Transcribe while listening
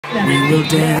We will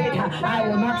dance. I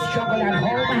will not struggle at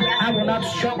home. I will not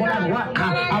struggle at work.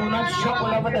 I will not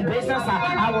struggle over the business.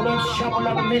 I will not struggle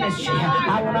over ministry.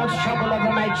 I will not struggle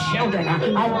over my children.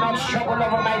 I will not struggle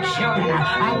over my children.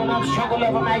 I will not struggle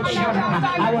over my children.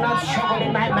 I will not struggle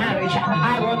in my marriage.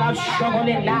 I will not struggle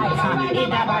in life. I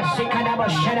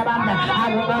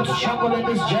will not struggle in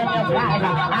this journey of life.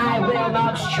 I will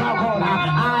not struggle.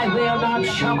 I will not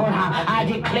struggle. I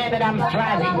declare that I'm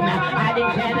thriving. I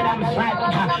declare that I'm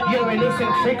thriving. You're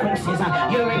releasing frequencies.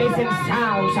 You're releasing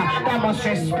sounds that must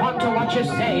respond to what you're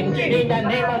saying. In the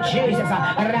name of Jesus.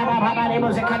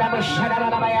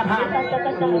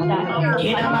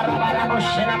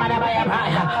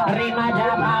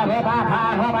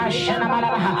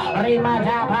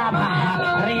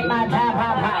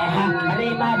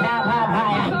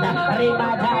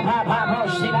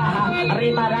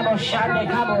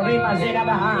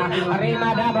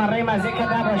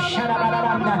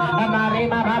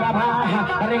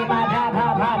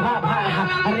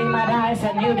 It's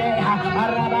a new day.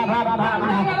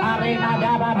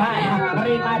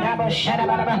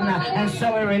 And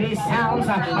so we release sounds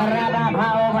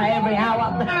over every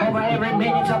hour, over every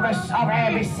minute, over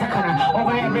every second,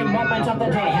 over every moment of the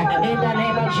day. In the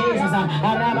name of Jesus,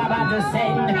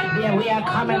 we are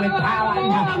coming with power.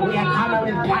 We are coming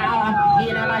with power.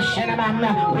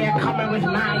 We are coming with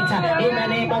might. In the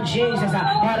name of Jesus,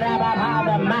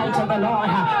 the might of the Lord,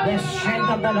 the strength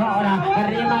of the Lord.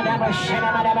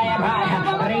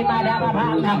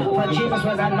 For Jesus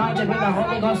was anointed with the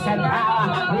Holy Ghost and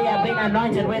power. We have been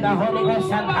anointed with the Holy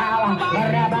Ghost and power.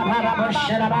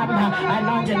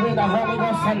 Anointed with the Holy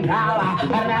Ghost and power.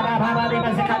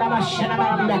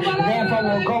 Therefore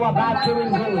we'll go about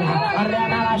doing good.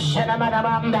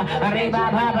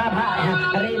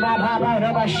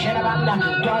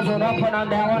 Doors will open on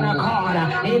their own accord.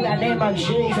 In the name of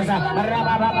Jesus,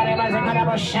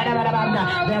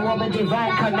 there will be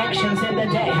divine connections in the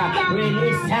day.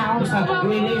 Release sounds,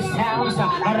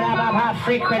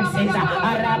 frequencies.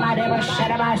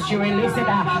 You release it.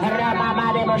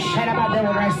 They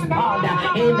will respond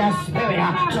in the spirit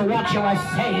to what you are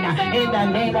saying. In the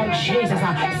name of Jesus,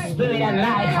 spirit and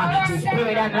life,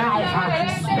 spirit and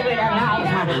life, spirit and life.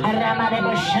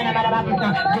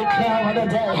 Declare over the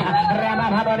day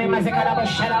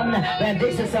that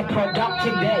this is a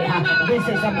productive day. This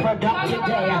is a productive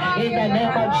day. In the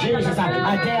name of Jesus,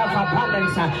 a day of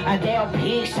abundance, a day of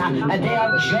peace, a day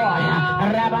of joy.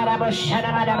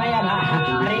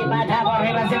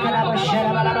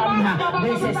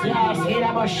 This is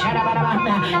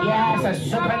yes, a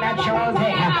supernatural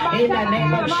day. In the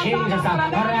name of Jesus,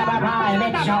 an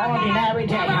extraordinary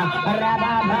day.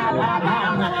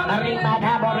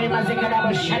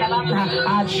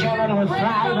 Our children will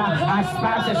thrive, our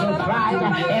spouses will thrive,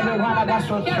 every one of us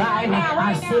will thrive,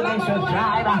 our siblings will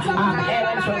thrive, our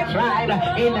parents will thrive.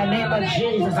 In the name of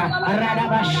Jesus.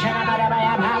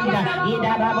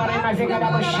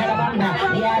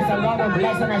 Yes, the Lord will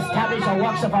bless and establish the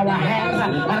works of our hands.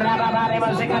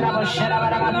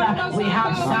 We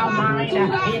have sound mind.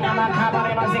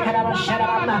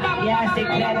 Yes,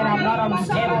 declare that I'm not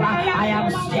unstable. I am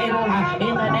stable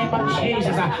in the name of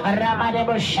Jesus. I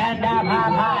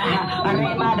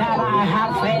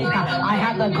have faith. I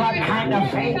have the God kind of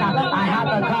faith. I have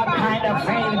the God kind of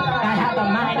faith. I have the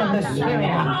mind of the Spirit.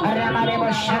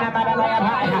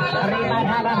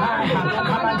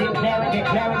 Come on, declare it,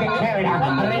 declare it, declare it.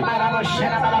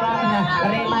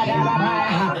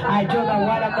 I do the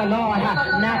word of the Lord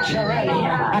naturally.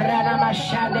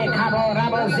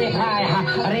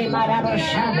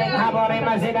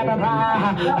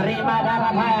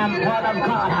 I am born of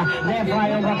God, therefore I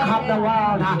overcome the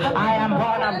world. I am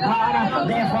born of God,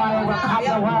 therefore I overcome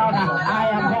the world. I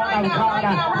am born of God,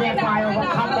 therefore I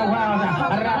overcome the world.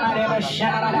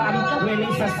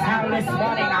 Release a sound this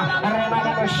morning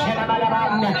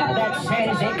that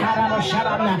says,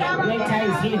 greater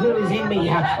is he who is in me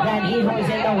than he who is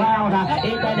in the world.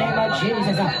 In the name of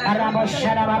Jesus,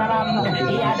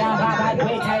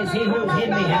 greater is he who is in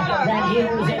me than he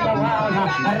who is in the world.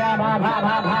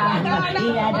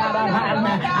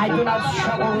 I do not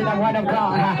struggle with the word of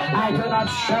God. I do not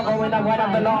struggle with the word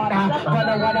of the Lord. For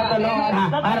the word of the Lord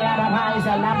is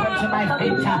a lamp unto my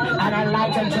feet and a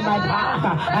light unto my path.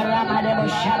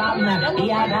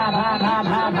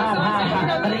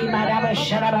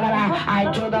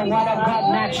 I do the word of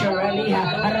God naturally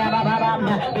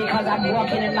because I'm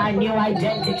walking in my new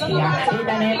identity. In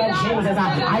the name of Jesus,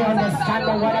 I understand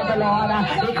the word of the Lord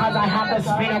because I have the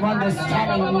spirit of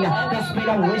understanding, the spirit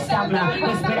of wisdom,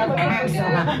 the spirit of counsel,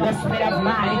 the spirit of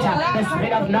might, the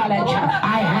spirit of knowledge.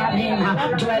 I have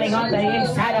him dwelling on the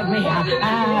inside of me.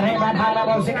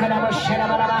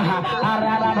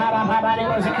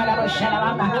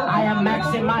 I am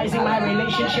maximizing my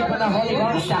relationship with the Holy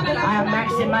Ghost. I am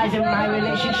maximizing my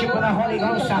relationship with the Holy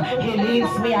Ghost. He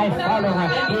leads me, I follow.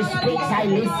 He speaks, I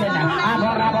listen.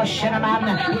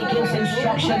 He gives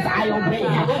instructions, I obey.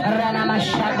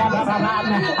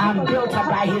 I'm built up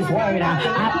by his word.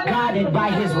 I'm guarded by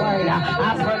his word.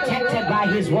 I'm protected by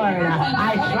his word.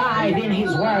 I thrive in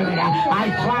his word. I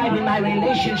thrive in my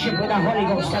relationship with the Holy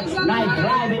Ghost. I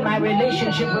thrive in my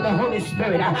relationship with the Holy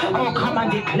Spirit. Oh, come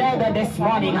and declare that this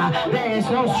morning. There is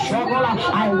no struggle.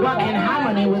 I work in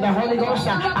harmony with the Holy Ghost.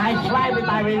 I thrive in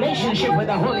my relationship with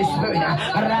the Holy Spirit.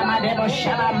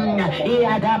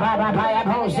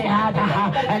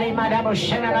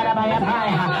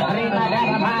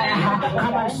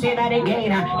 Come and say that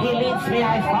again. He leads me,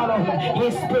 I follow.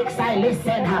 He speaks, I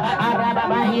listen.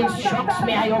 He instructs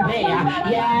me, I obey.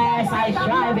 Yes, I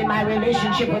thrive in my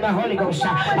relationship with the Holy Ghost.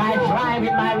 I thrive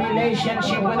in my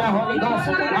relationship with the Holy Ghost.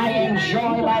 I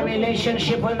enjoy my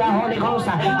relationship with the Holy Ghost.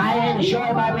 I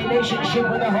enjoy my relationship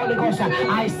with the Holy Ghost.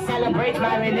 I celebrate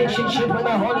my relationship with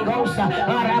the Holy Ghost.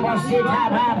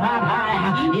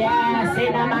 Yes,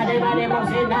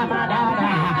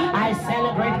 I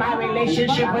celebrate my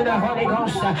relationship with the Holy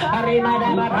Ghost.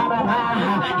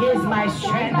 He is my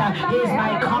strength. He is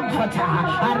my comforter.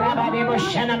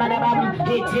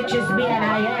 He teaches me,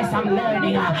 and yes, I'm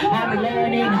learning. I'm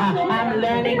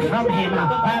learning from him.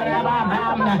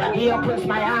 He opens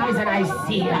my eyes and I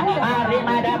see.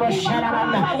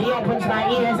 He opens my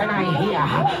ears and I hear.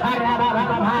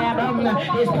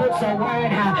 He puts a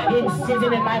word in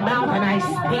season in my mouth and I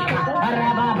speak.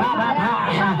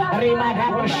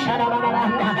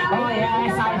 Oh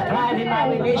yes, I thrive in my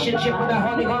relationship with the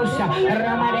Holy Ghost. I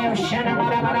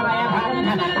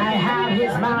have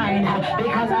his mind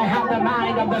because I have the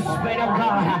mind of the Spirit of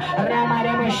God.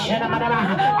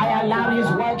 I allow his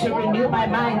word to renew my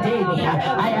mind daily.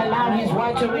 I allow his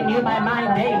word to renew my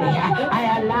mind daily.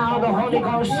 I allow the Holy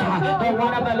Ghost, the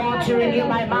word of the Lord, to renew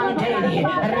my mind daily.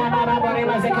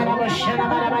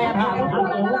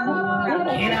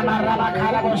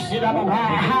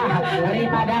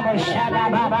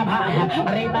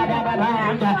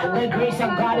 The grace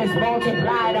of God is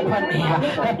multiplied upon me.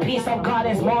 The peace of God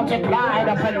is multiplied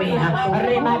upon me.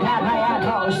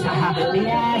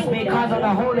 Yes, because of the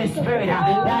Holy Spirit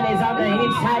that is on the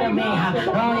inside of me.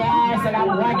 Oh yes, that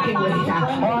I'm working with.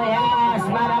 Oh yes,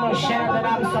 that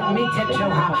I'm submitted to.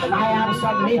 I am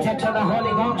submitted to the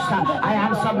Holy Ghost. I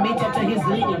am submitted to his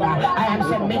leading. I am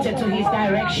submitted to his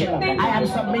direction. I am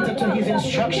submitted to his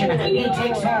instruction. He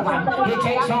takes over. He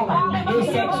takes over. He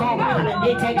takes over.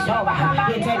 He takes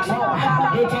over.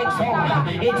 He takes over.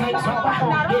 He takes over. He takes over.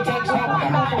 He takes over.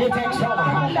 He takes over.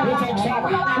 He takes over.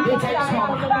 He takes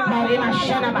over. Marima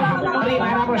Shanaba.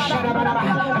 Rimarabo Shanaba.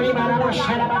 Rimarabo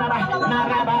Shanaba.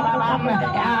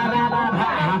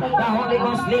 The Holy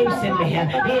Ghost lives in me. He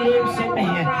lives in me.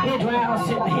 He dwells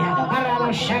in me.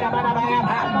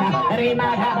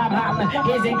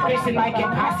 He's increasing my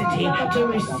capacity to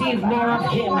receive more of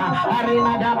him.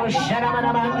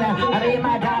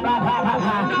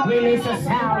 Release a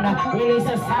sound. Release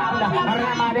a sound.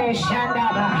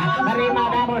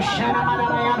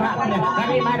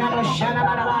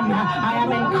 I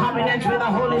am in covenant with the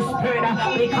Holy Spirit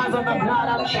because of the blood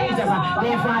of Jesus.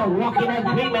 Therefore I walk in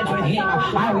agreement with him.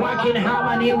 I work in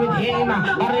harmony with him.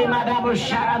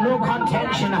 No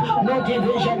contention, no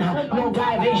division, no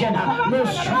division, no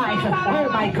strife. Oh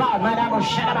my God,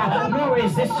 no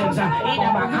resistance. I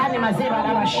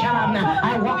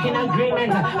walk in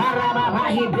agreement.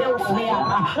 He builds me up.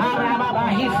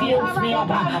 He fills me up.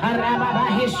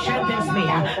 He strengthens me.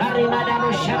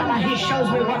 He shows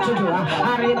me what to do.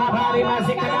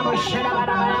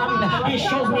 He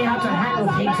shows me how to handle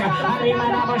things.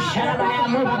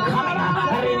 I'm overcoming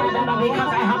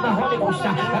because I have the Holy Ghost.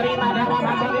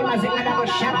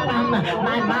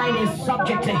 My mind is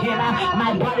subject to him.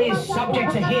 My body is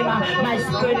subject to him. My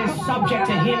spirit is subject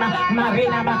to him.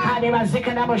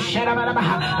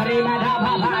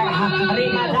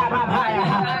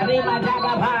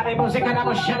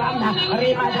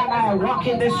 I walk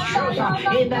in this truth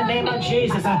in the name of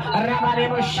Jesus.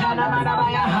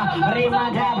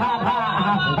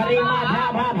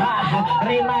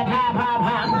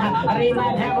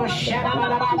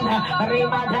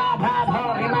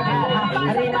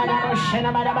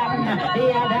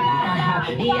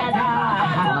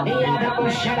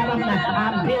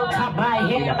 I'm built up by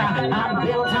him. I'm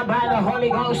built up by the Holy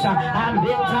Ghost. I'm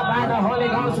built up by the Holy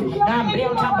Ghost. I'm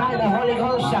built up by the Holy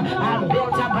Ghost. I'm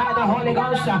built up by the Holy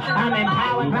Ghost. I'm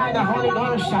empowered by the Holy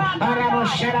Ghost.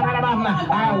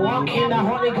 I walk in the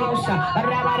Holy Ghost.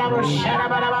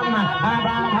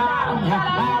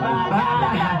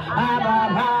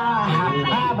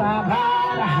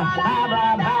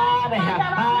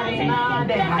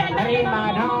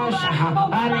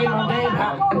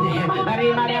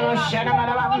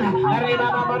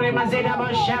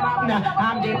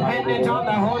 I'm dependent on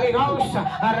the Holy Ghost.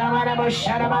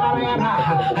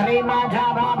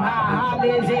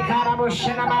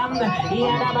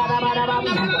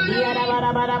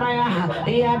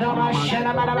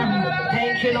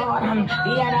 Thank you, Lord.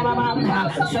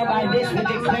 So by this we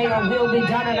declare your will be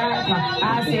done on earth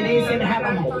as it is in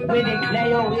heaven. We declare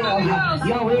your will,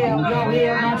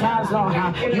 not ours, Lord.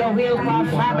 Your will for our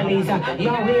families,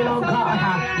 your will, oh God,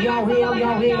 your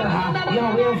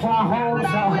will for our homes,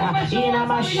 Lord.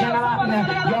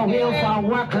 Your will for our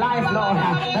work life, Lord.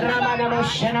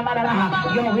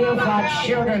 Your will for our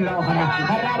children, Lord.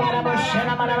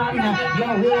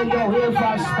 Your will for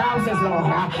our spouses, Lord.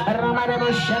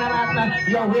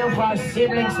 Your will for our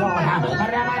siblings, Lord.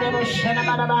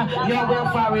 Your will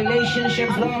for our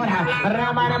relationships, Lord.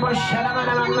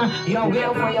 Your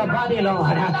will for your body,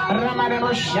 Lord.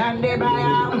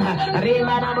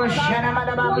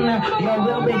 Your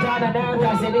will be done on earth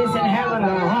as it is in heaven,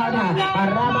 Lord.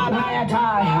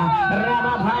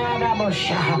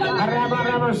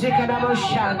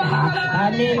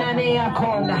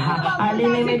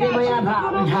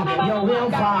 Your will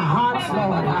for our hearts,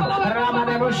 Lord.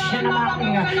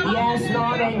 Yes,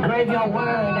 Lord, engrave your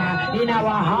word in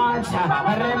our hearts.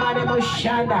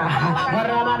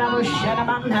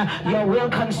 Your will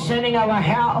concerning our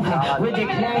health. We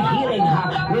declare healing.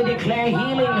 We declare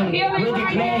healing. We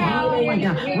declare healing.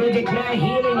 We declare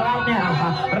healing right now.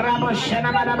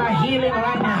 Healing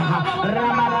right now.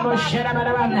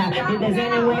 If there's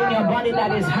any way in your body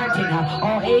that is hurting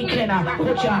or aching,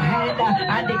 put your hand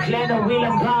and declare the will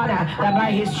of God that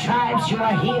by his stripes you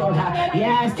are healed.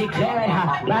 Yes, declare it.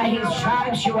 By his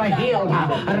stripes you are healed.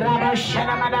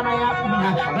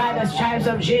 By the stripes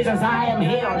of Jesus I am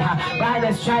healed. By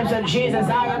the stripes of Jesus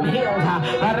I am healed.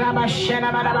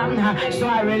 So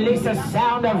I release a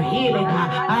sound of healing.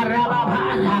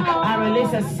 I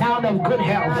release a sound of good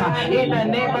health. In the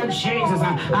name of Jesus,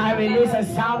 I release a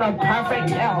sound of perfect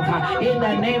health. In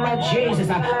the name of Jesus,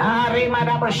 I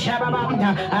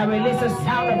release a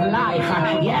sound of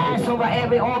life. Yes, over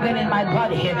every organ in my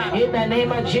body. In the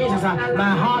name of Jesus,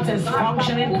 my heart is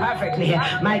functioning perfectly.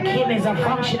 My kidneys are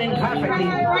functioning perfectly.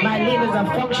 My livers are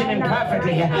functioning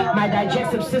perfectly. My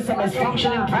digestive system is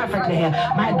functioning perfectly.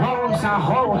 My bones are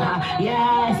whole.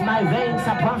 Yes, my veins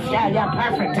are perfect.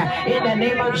 In the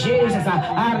name of Jesus,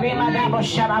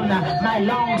 my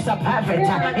lungs are perfect.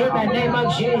 In the name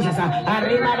of Jesus,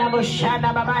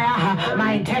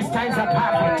 my intestines are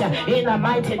perfect. In the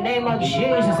mighty name of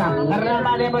Jesus,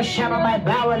 my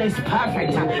bowel is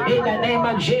perfect. In the name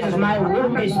of Jesus, my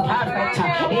womb is perfect.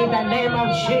 In the name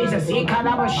of Jesus,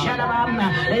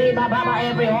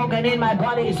 every organ in my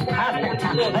body is perfect.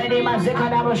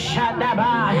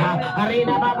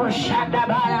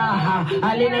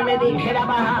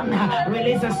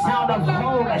 Release a sound of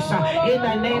wholeness in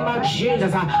the name of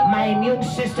Jesus. My immune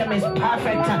system is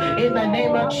perfect in the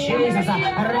name of Jesus.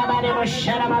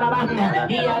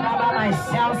 My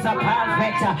cells are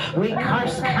perfect. We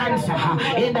curse cancer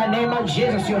in the name of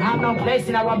Jesus. You have no place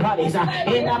in our bodies.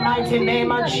 In the mighty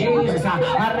name of Jesus,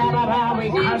 we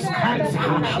curse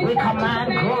cancer. We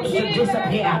command growth to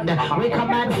disappear. We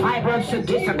command fibroids to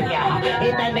disappear.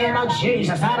 In the name of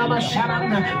Jesus,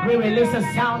 we release a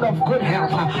sound of good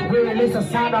health. We release a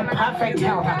sound of perfect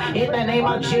health. In the name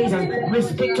of Jesus, we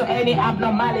speak to any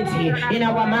abnormality in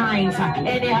our minds,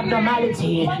 any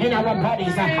abnormality in our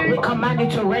bodies. We command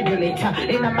it to regulate.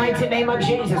 In the mighty name of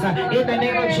Jesus, in the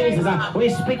name of Jesus, we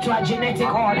speak to a genetic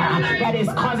order that is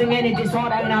causing any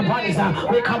disorder in our bodies.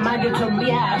 We command it to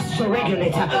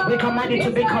regulate. We command it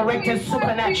to be corrected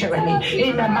supernaturally.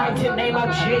 In the mighty name of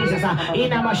Jesus,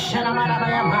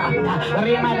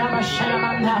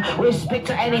 we speak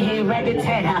to any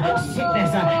hereditary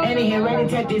sickness, any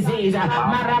hereditary disease.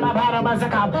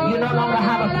 You no longer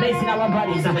have a place in our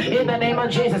bodies. In the name of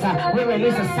Jesus, we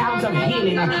release the sounds of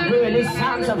healing. We release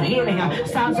sounds of healing,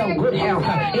 sounds of good health.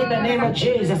 In the name of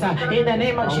Jesus, in the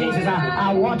name of Jesus,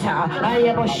 our water,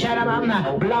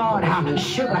 blood,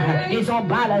 sugar is on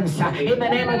balance. In the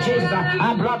name of Jesus,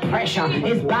 our blood pressure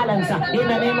is balanced. In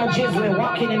the name of Jesus, we're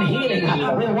walking in healing.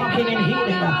 We're walking in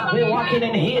healing. We're walking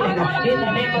in healing. In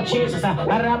the name of Jesus,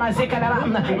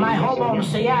 my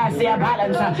hormones, yes, they are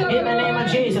balanced. In the name of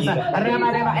Jesus,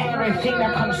 everything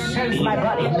that concerns my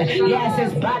body, yes,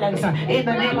 is balanced. In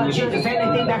the name of Jesus,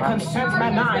 anything that concerns my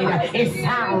mind is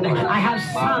sound. I have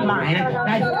sound mind.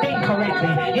 I think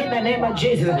correctly. In the name of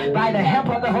Jesus, by the help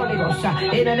of the Holy Ghost,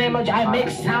 in the name of I make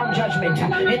sound judgment.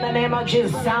 In the name of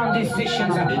Jesus, sound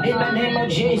decisions. In the name of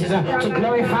Jesus, to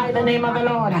glorify the name of the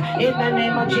Lord. In the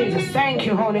name of Jesus, thank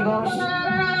you, Holy Ghost.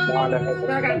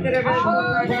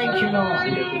 Thank you, Lord.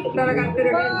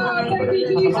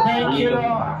 Thank you,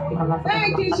 Lord.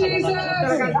 Thank you,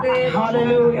 Jesus.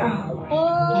 Hallelujah.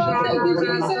 Oh, thank you,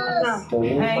 Jesus.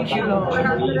 Thank you, Lord.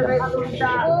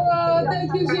 Oh,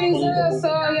 thank you, Jesus.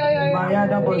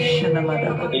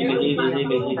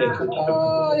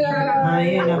 Oh, yeah.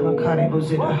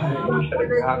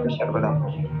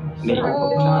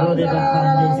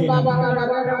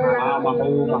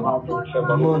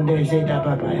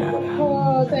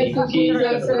 Oh, thank you,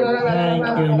 Jesus.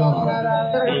 Thank you, Lord.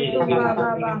 Thank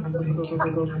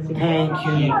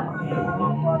you,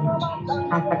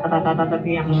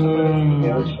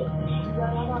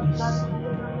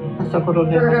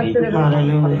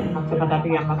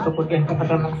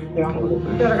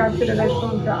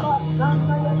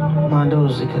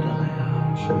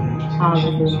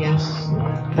 Hallelujah.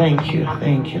 Thank you,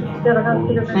 thank you, Lord.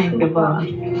 Thank you, Lord.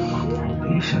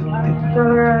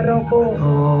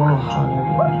 Oh,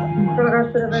 hallelujah.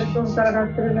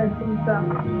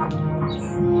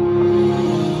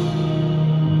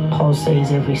 Paul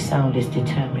says every sound is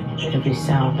determined, every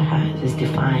sound is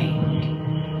defined.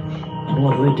 And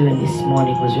what we're doing this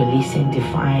morning was releasing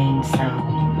defined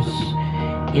sounds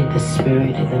in the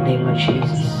Spirit in the name of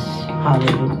Jesus.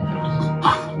 Hallelujah.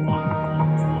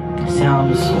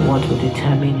 Sounds what will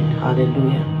determine,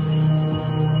 hallelujah,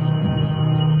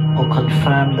 or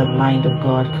confirm the mind of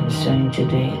God concerning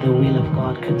today, the will of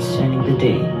God concerning the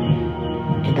day,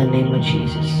 in the name of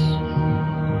Jesus.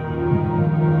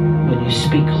 When you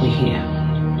speak, we hear.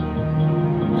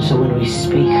 So when we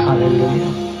speak,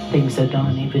 hallelujah, things are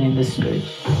done even in the Spirit.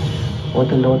 What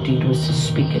the Lord did was to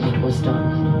speak and it was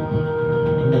done.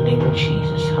 In the name of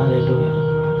Jesus,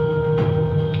 hallelujah.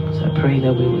 So I pray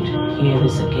that we would hear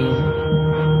this again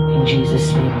in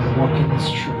Jesus' name and walk in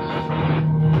this truth.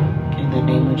 In the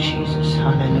name of Jesus,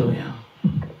 hallelujah.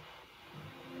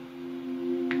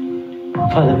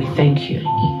 Father, we thank you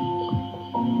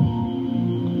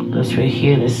because we're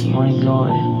here this morning,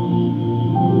 Lord.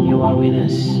 You are with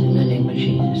us in the name of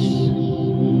Jesus.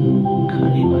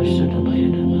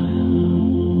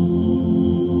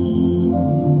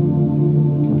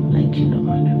 Thank you,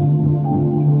 Lord.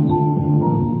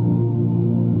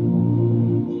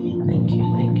 Thank you,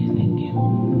 thank you, thank you.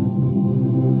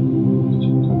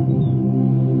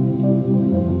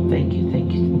 Thank you,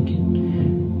 thank you, thank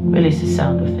you. Release the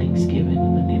sound of thanksgiving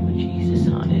in the name of Jesus.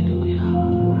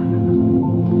 Hallelujah.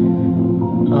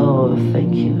 Oh,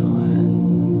 thank you, Lord.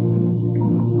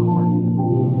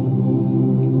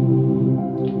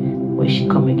 We should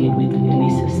come again with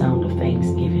release the sound of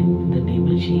thanksgiving in the name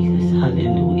of Jesus.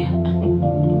 Hallelujah.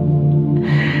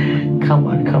 Come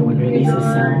on, release the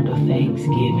sound of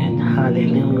thanksgiving.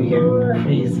 Hallelujah.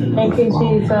 Praise the Lord. Thank you,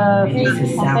 Jesus. Release the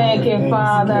sound Thank you,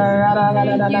 Father.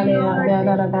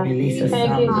 Release the Thank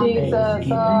sound you, of Jesus. Thank you,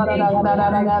 Jesus.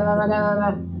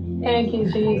 Thank you,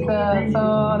 Jesus.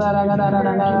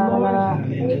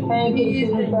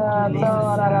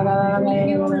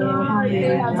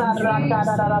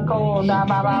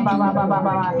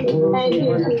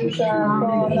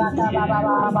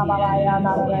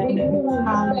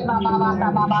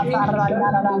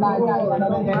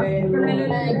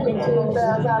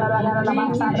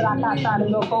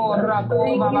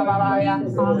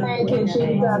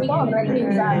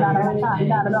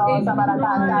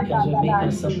 Thank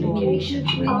you, supplication.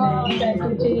 Oh, thank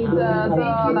you, Jesus.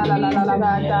 Oh, la la la la la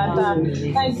la la la.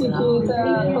 Thank you,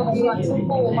 Jesus.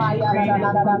 Oh, my ya la la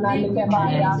la la la la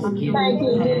la la. Thank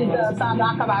you, Jesus.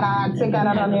 Sabakabara,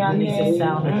 Sigaraniani.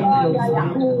 Oh, ya ya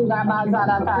kunga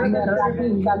bazara kandera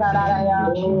kinga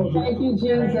garaya. Thank you,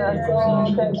 Jesus.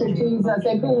 Oh, thank you, Jesus.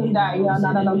 Ekunda ya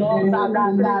na na na no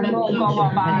saganda roko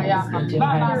babaya.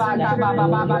 Baba baba baba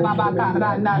baba baba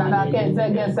karanda na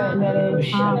kese kese mere.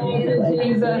 Thank you,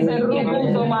 Jesus.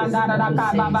 Erubuto ma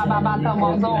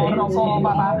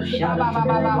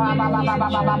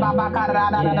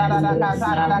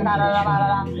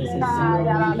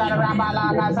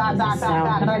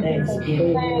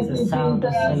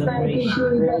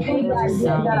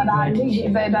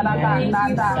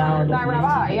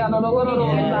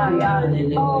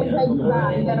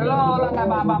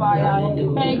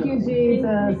Thank you,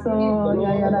 Jesus. Oh,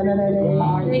 yeah, yeah, yeah, yeah,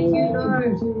 yeah. Thank you,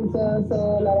 Lord Jesus.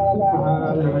 Oh, la, la, la.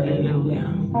 Hallelujah.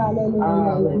 Hallelujah.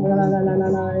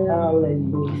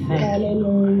 Hallelujah.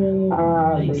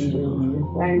 Hallelujah.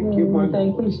 Thank you,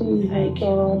 thank you, Jesus.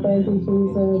 Oh, thank you, Jesus.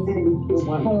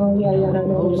 Oh, yeah, yeah, yeah.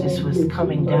 Moses was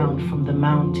coming down from the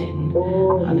mountain.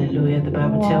 Hallelujah. The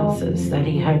Bible tells us that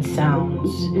he heard sounds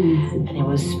and he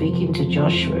was speaking to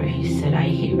Joshua. He said, I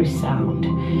hear a sound.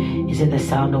 Is it the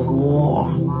sound of war?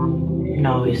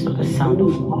 No, it's not the sound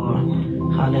of war.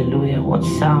 Hallelujah. What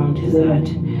sound is that?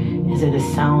 Is it a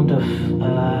sound of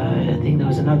I think there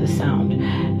was another sound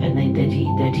and then that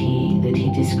he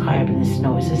described in the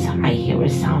snow. It says, I hear a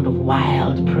sound of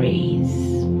wild praise.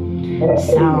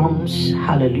 Sounds,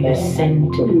 hallelujah,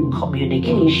 send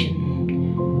communication.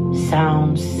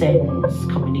 Sound sends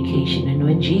communication. And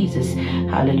when Jesus,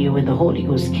 hallelujah, when the Holy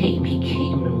Ghost came, he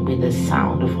came with the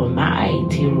sound of a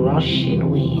mighty rushing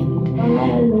wind.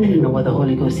 You know what the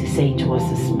Holy Ghost is saying to us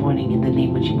this morning in the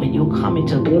name of Jesus. When you come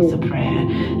into a place of prayer,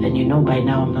 and you know by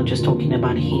now I'm not just talking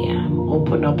about here,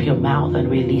 open up your mouth and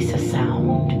release a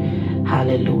sound.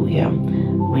 Hallelujah.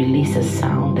 Release a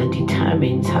sound that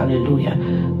determines, hallelujah,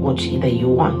 what either you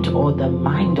want or the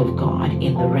mind of God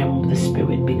in the realm of the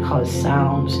spirit, because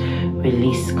sounds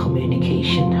release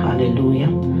communication. Hallelujah.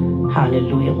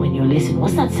 Hallelujah. When you listen,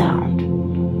 what's that sound?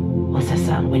 What's that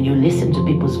sound? When you listen to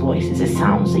people's voices, the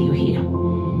sounds that you hear.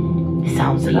 The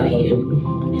sounds that you hear.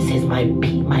 It says,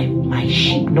 my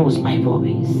sheep knows my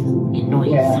voice. You know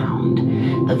his sound.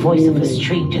 The voice of a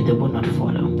stranger they will not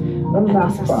follow. That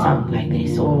doesn't sound like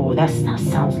this. Oh, that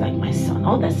sounds like my son.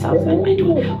 Oh, that sounds like my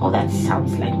daughter. Oh, that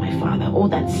sounds like my father. Oh,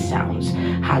 that sounds.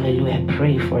 Hallelujah. I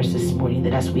pray for us this morning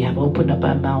that as we have opened up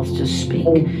our mouths to speak,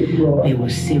 we will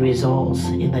see results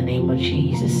in the name of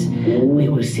Jesus. We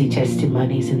will see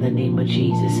testimonies in the name of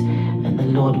Jesus. And the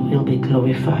Lord will be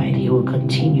glorified. He will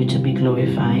continue to be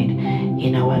glorified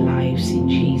in our lives in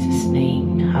Jesus'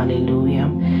 name. Hallelujah.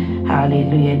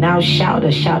 Hallelujah. Now shout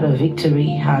of victory.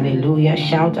 Hallelujah.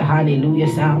 Shout a hallelujah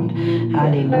sound.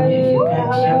 Hallelujah. If you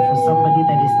can shout for somebody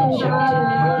that is not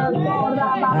shouting.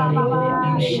 Hallelujah.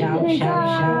 Now shout.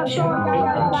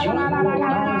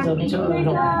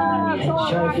 And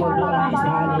joyful noise.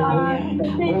 Hallelujah.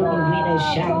 All the winners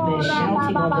shout. They're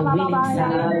shouting on the winning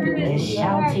side. They're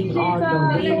shouting on the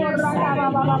winning side.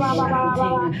 They're shouting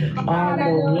on the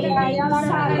winning side.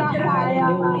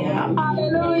 Hallelujah.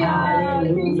 Hallelujah.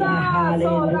 Hallelujah.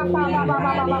 Hallelujah.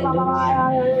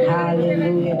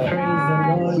 Hallelujah. Praise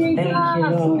the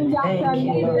Lord. Thank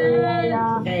you,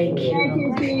 Lord. Thank you. Thank you,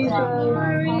 Jesus.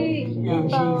 In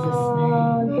Jesus' name.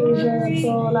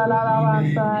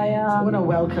 I want to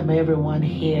welcome everyone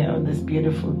here on this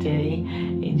beautiful day.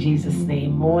 In Jesus'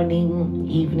 name. Morning,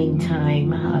 evening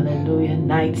time, hallelujah,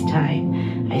 night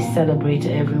time. I celebrate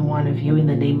every one of you in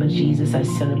the name of Jesus. I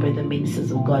celebrate the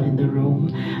ministers of God in the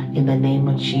room in the name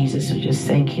of Jesus. We just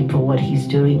thank him for what he's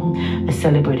doing. I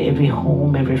celebrate every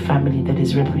home, every family that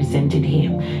is represented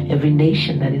here, every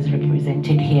nation that is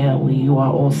represented here. You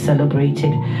are all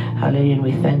celebrated. Hallelujah. And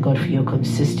we thank God for your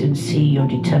consistency, your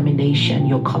determination,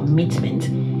 your commitment.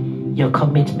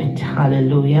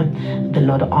 Hallelujah. The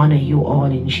Lord honor you all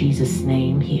in Jesus'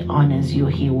 name. He honors you.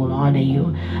 He will honor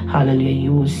you. Hallelujah.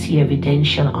 You will see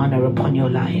evidential honor upon your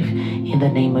life in the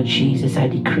name of Jesus. I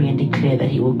decree and declare that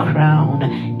he will crown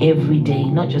every day,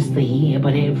 not just the year,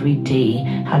 but every day,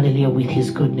 hallelujah, with his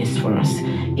goodness for us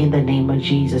in the name of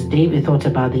Jesus. David thought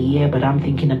about the year, but I'm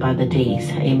thinking about the days.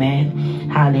 Amen.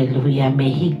 Hallelujah.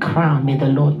 May the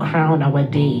Lord crown our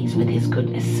days with his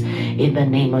goodness in the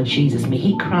name of Jesus. May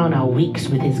he crown our weeks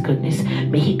with his goodness.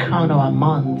 May he crown our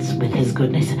months with his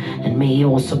goodness. And may he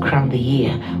also crown the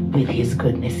year with his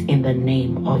goodness in the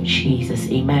name of Jesus.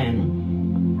 Amen.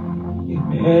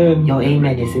 Amen. Your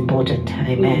amen is important.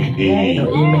 Amen. Your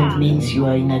amen means you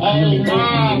are in agreement with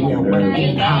me. We are working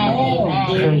in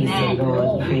harmony. Praise the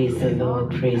Lord. Praise the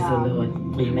Lord. Praise the Lord.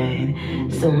 Amen.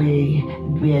 So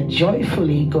we are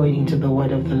joyfully going into the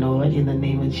word of the Lord in the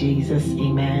name of Jesus.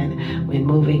 Amen. We're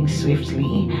moving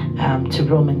swiftly to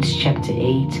Romans chapter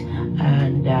 8.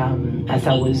 And as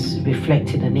I was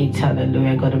reflecting on it,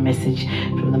 hallelujah, I got a message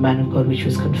from the man of God which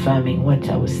was confirming what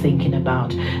I was thinking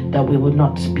about, that we would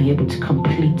not be able to complete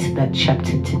complete that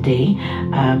chapter today,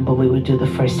 but we will do the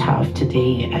first half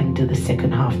today and do the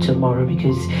second half tomorrow,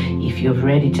 because if you've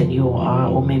read it and you are,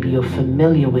 or maybe you're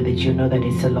familiar with it, you know that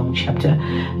it's a long chapter,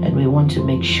 and we want to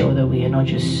make sure that we are not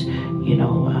just,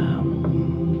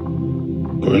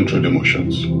 going through the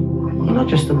motions. Not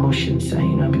just the motions,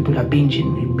 people are binge,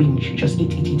 just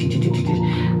eat.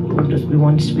 We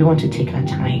want to take our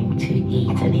time to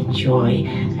eat and enjoy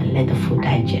and let the food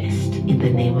digest in the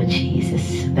name of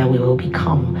Jesus, that we will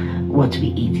become what we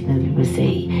eat. People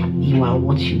say, you are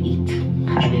what you eat.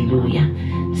 Hallelujah.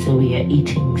 So we are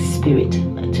eating spirit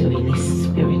to release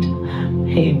spirit.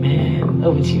 Amen.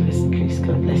 Over to you, Mr. Chris.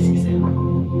 God bless you, sir.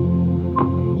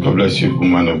 God bless you,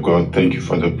 woman of God. Thank you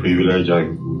for the privilege. I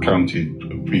count it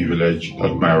a privilege,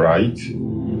 not my right.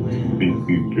 Big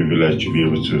privilege to be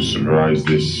able to summarize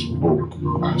this book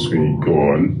as we go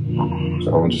on.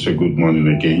 So I want to say good morning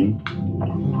again.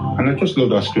 And I just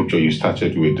love that scripture you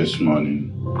started with this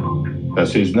morning. That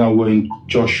says, now when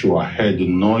Joshua heard the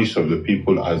noise of the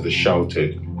people as they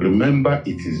shouted, remember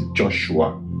it is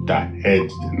Joshua that heard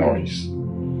the noise.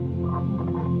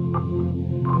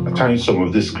 At times, some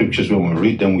of these scriptures, when we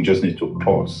read them, we just need to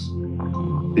pause.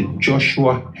 The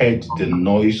Joshua heard the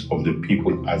noise of the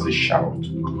people as they shout.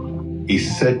 He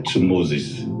said to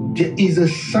Moses, there is a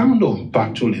sound of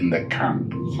battle in the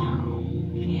camp.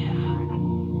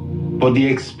 But the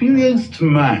experienced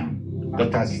man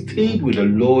that has stayed with the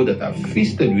Lord, that have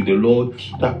feasted with the Lord,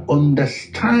 that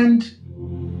understand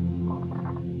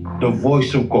the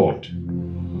voice of God,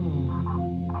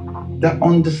 that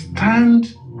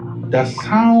understand that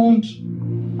sound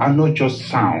are not just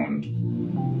sound,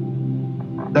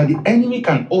 that the enemy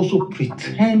can also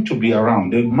pretend to be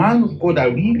around. The man of God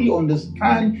that really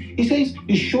understands, he says,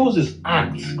 he shows his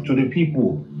acts to the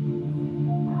people,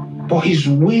 but his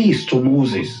ways to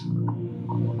Moses.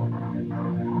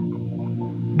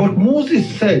 But Moses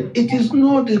said, it is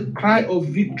not the cry of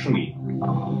victory,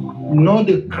 nor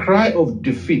the cry of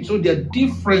defeat. So there are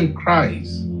different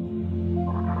cries.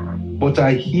 But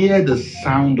I hear the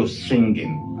sound of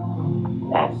singing.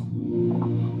 Wow.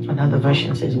 Another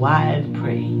version says, wild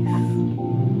praise.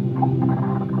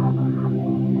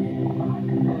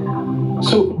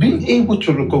 So being able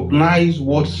to recognize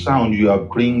what sound you are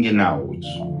bringing out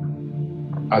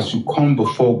as you come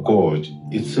before God,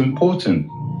 it's important.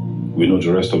 We know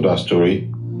the rest of that story.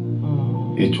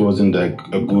 It wasn't like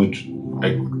a good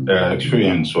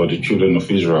experience for the children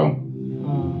of Israel.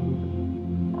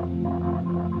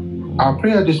 Our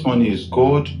prayer this morning is,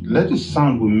 God, let the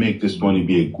sound we make this morning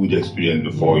be a good experience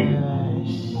before you.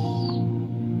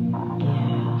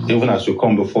 Even as we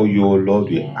come before you, O Lord,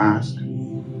 we ask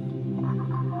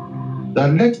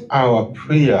that let our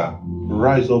prayer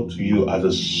rise up to you as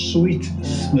a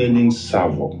sweet-smelling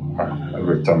savour.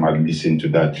 Every time I listen to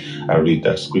that, I read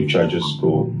that scripture, I just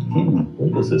go,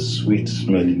 what does a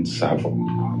sweet-smelling savour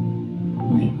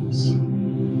mean?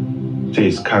 So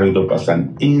it's carried up as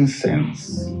an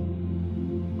incense.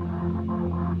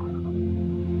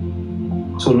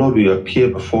 So Lord, we appear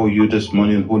before you this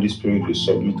morning. Holy Spirit, we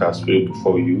submit our spirit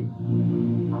before you.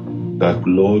 That,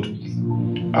 Lord,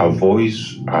 our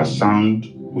voice, our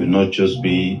sound will not just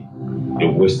be a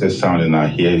wasted sound in our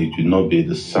ear. It will not be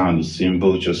the sound, the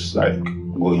symbol, just like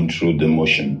going through the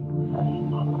motion.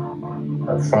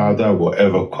 Father,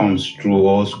 whatever comes through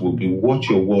us will be what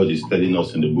your word is telling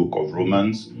us in the book of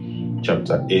Romans,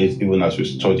 chapter 8, even as we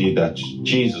study that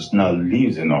Jesus now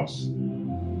lives in us.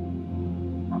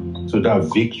 So that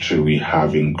victory we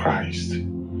have in Christ,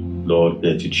 Lord,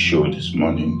 let it show this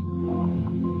morning.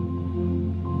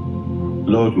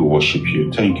 Lord, we worship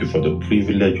you. Thank you for the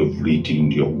privilege of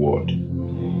reading your word.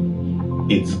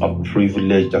 It's a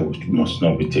privilege that must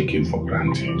not be taken for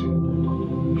granted.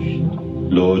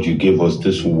 Lord, you gave us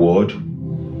this word.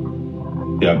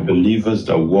 There are believers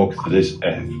that walk this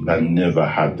earth that never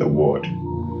had the word.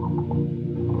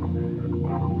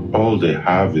 All they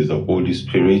have is the Holy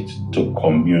Spirit to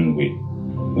commune with.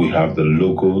 We have the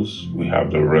Logos, we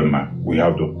have the Rhema, we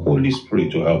have the Holy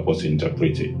Spirit to help us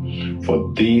interpret it.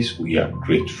 For this, we are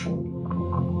grateful.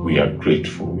 We are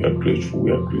grateful, we are grateful,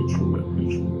 we are grateful, we are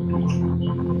grateful, we are grateful.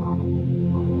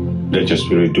 Let your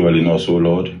Spirit dwell in us, O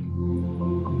Lord.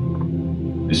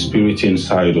 The Spirit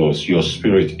inside us, your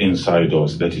Spirit inside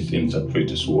us, let it interpret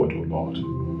this word, O Lord.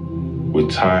 We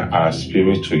tie our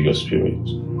spirit to your Spirit.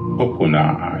 Open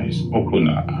our eyes, open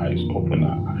our eyes, open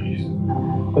our eyes.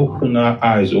 Open our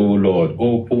eyes, oh Lord,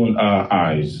 open our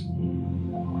eyes.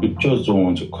 We just don't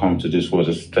want to come to this word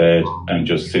instead and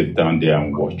just sit down there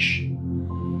and watch.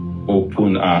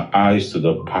 Open our eyes to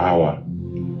the power.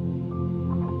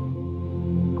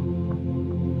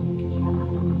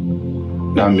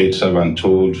 That maidservant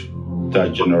told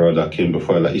that general that came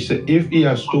before Elijah. He said, if he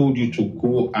has told you to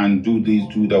go and do this,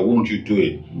 do that, won't you do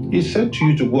it? He said to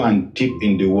you to go and dip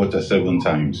in the water 7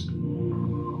 times.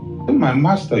 My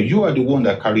master, you are the one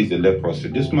that carries the leprosy.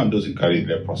 This man doesn't carry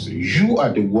leprosy. You are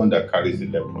the one that carries the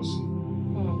leprosy.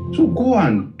 So go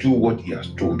and do what he has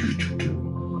told you to do.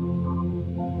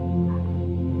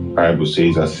 Bible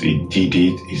says as he did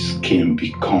it, his skin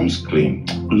becomes clean.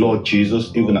 Lord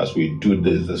Jesus, even as we do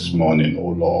this morning, oh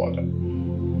Lord,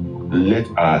 let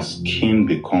our skin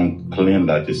become clean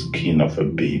like the skin of a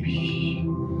baby.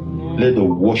 Let the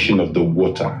washing of the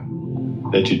water,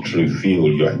 let it reveal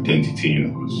your identity in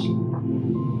us.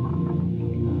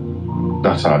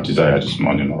 That's our desire this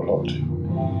morning, oh Lord.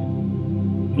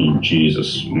 In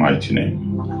Jesus' mighty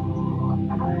name.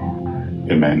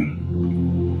 Amen.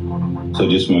 So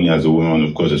this morning, as the woman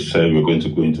of God has said, we're going to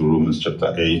go into Romans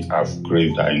chapter 8. I've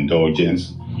craved our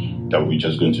indulgence that we're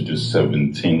just going to do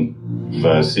 17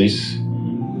 verses.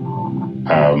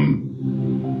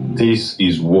 This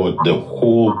is what the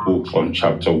whole book from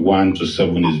chapter 1 to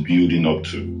 7 is building up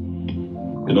to.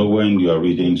 You know, when you are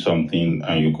reading something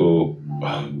and you go,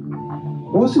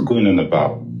 what's it going on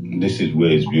about? This is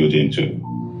where it's building to.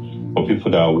 For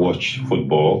people that watch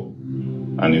football,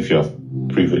 and if you're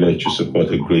privileged to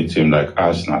support a great team like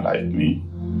Arsenal, like me,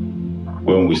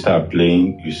 when we start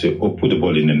playing, you say, oh, put the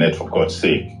ball in the net for God's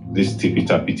sake. This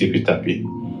tippy-tappy, tippy-tappy.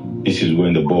 This is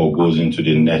when the ball goes into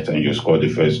the net and you score the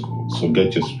first goal. So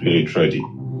get your spirit ready.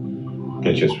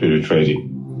 Get your spirit ready.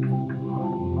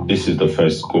 This is the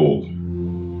first goal.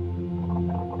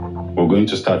 We're going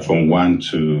to start from 1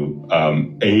 to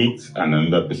 8, and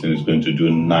another person is going to do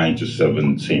 9 to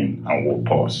 17, and we'll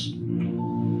pause.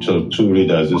 So 2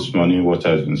 readers this morning, what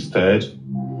has been said?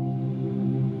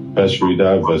 First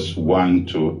reader, verse 1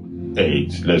 to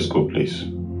 8. Let's go, please.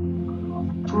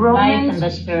 Life and the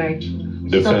Spirit.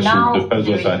 The So first now verse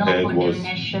there is I no heard was,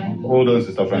 condemnation. hold on,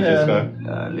 Sister Francesca.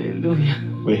 Hallelujah.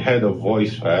 We heard a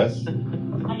voice first.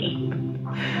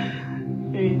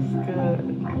 Praise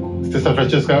God. Sister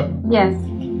Francesca, Yes.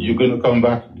 you're going to come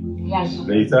back Yes.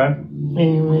 later.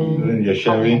 Amen. Then you're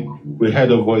sharing. We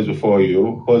heard a voice before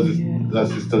you. What's that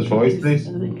sister's voice, please?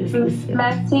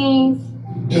 Blessings.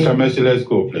 Sister Mercy, let's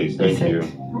go, please. Thank you.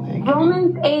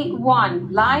 Romans 8:1,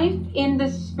 life in the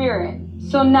Spirit.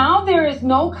 So now there is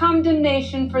no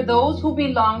condemnation for those who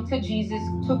belong to Jesus,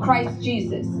 to Christ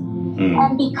Jesus.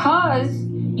 And because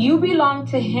you belong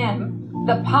to Him,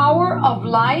 the power of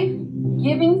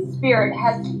life-giving Spirit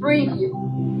has freed you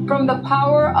from the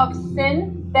power of sin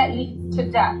that leads to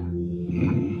death.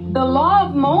 The law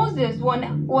of Moses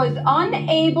was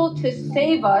unable to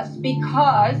save us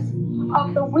because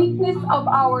of the weakness of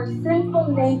our sinful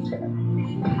nature.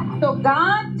 So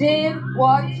God did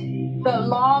what the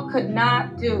law could not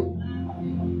do.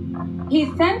 He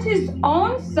sent His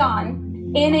own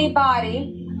Son in a body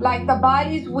like the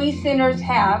bodies we sinners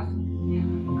have,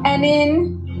 and in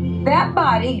that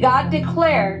body God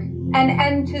declared an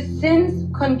end to sin's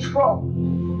control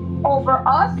over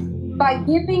us by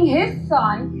giving His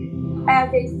Son as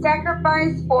a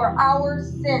sacrifice for our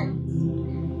sins.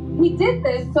 He did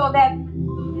this so that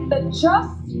the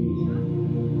just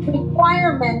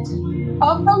requirement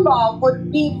of the law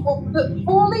would be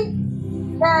fully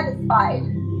satisfied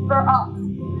for us,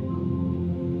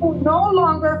 who no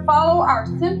longer follow our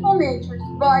sinful natures,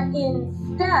 but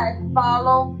instead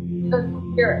follow the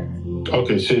Spirit.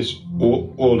 Okay, sis,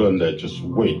 hold on there. Just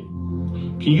wait.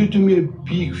 Can you do me a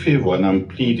big favor? And I'm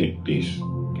pleading, please.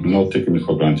 Not taking me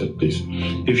for granted, please.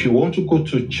 If you want to go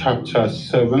to chapter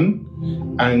 7,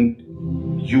 and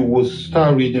you will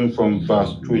start reading from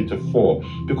verse 24.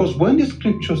 Because when the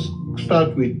scriptures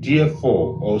start with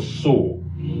therefore or so,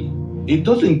 it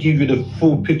doesn't give you the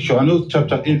full picture. I know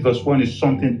chapter 8, verse 1 is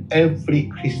something every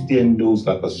Christian knows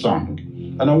like a song.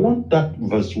 And I want that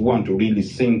verse 1 to really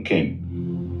sink in.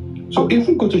 So if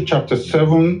we go to chapter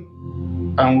 7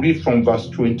 and read from verse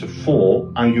 24,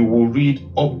 and you will read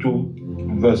up to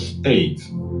verse 8.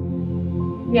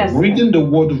 Yes. Reading the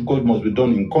word of God must be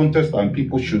done in context, and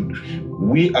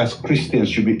we as Christians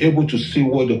should be able to see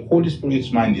what the Holy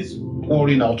Spirit's mind is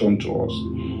pouring out onto us.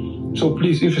 So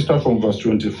please, if you start from verse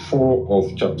 24 of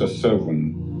chapter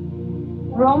 7.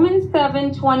 Romans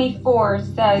 7:24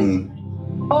 says,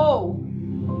 Oh,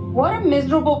 what a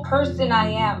miserable person I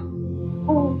am.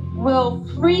 Who will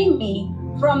free me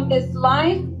from this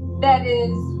life that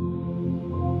is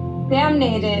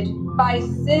damned by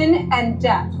sin and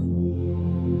death?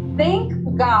 Thank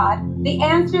God, the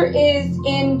answer is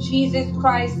in Jesus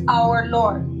Christ our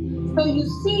Lord. So you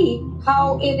see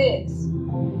how it is.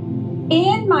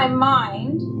 In my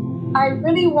mind, I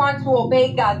really want to obey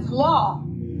God's law,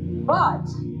 but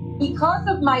Because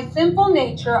of my sinful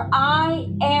nature, I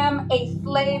am a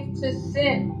slave to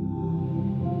sin.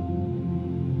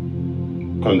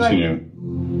 Continue.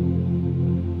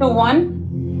 To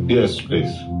 1? Yes,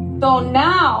 please. So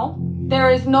now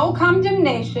there is no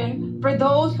condemnation for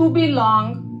those who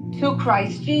belong to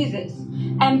Christ Jesus.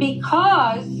 And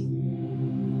because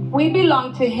we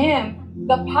belong to him,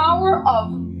 the power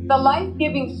of the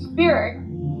life-giving Spirit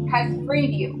has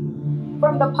freed you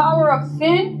from the power of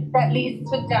sin that leads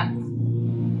to death.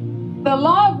 The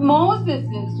law of Moses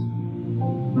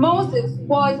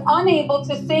was unable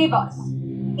to save us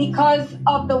because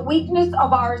of the weakness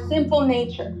of our sinful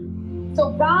nature. So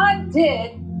God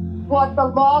did what the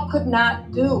law could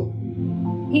not do.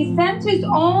 He sent his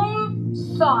own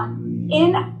Son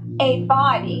in a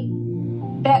body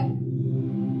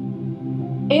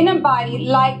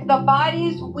like the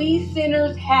bodies we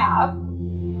sinners have.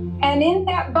 And in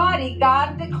that body,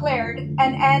 God declared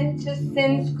an end to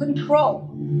sin's control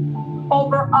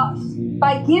over us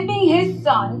by giving his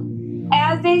Son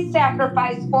as a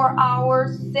sacrifice for our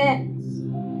sins.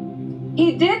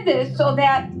 He did this so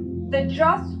that the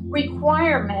just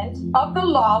requirement of the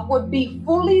law would be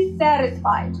fully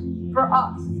satisfied for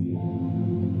us,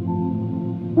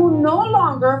 who no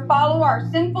longer follow our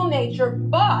sinful nature,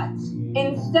 but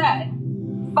instead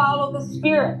follow the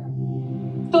Spirit.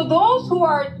 So those who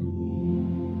are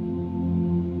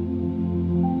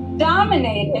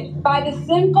dominated by the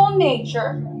sinful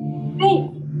nature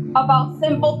think about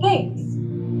simple things,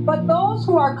 but those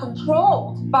who are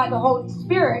controlled by the Holy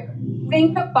Spirit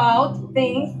think about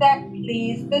things that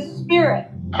please the Spirit.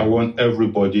 I want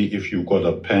everybody, if you've got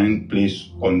a pen, please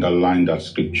underline that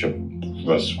scripture,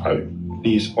 verse 5.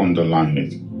 Please underline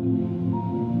it.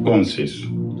 Go on, sis.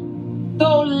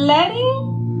 So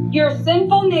letting your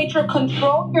sinful nature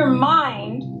control your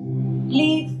mind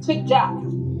leads to death.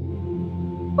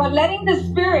 But letting the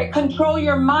Spirit control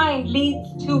your mind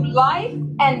leads to life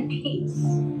and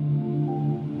peace.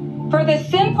 For the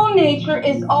sinful nature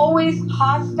is always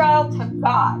hostile to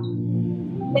God.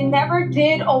 It never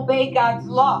did obey God's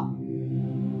law,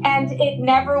 and it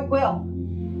never will.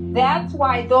 That's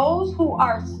why those who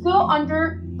are still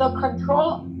under the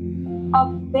control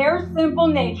of their sinful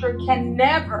nature can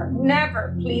never,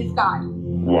 never please God.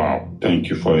 Wow, thank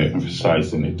you for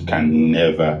emphasizing it. Can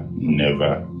never,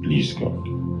 never please God.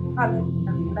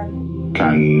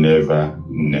 Can never,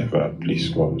 never please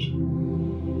God.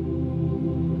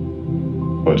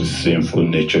 But the sinful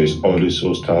nature is always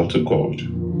hostile to God.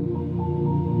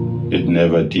 It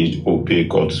never did obey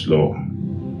God's law.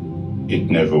 It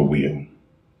never will.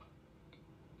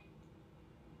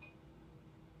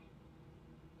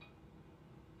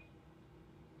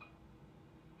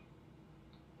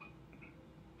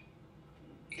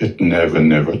 It never,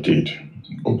 never did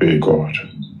obey God.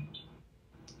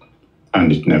 And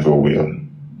it never will.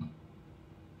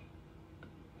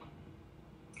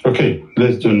 Okay,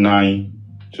 let's do 9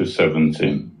 to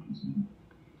 17.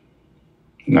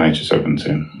 9 to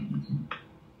 17.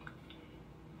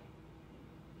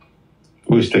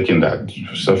 Who is taking that?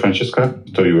 Sister Francesca?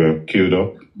 I thought you were queued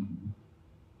up.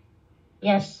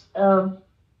 Yes,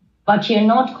 but you're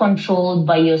not controlled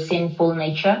by your sinful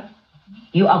nature.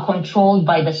 You are controlled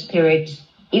by the Spirit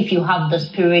if you have the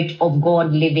Spirit of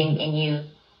God living in you.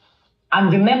 And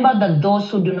remember that those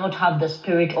who do not have the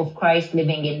Spirit of Christ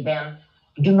living in them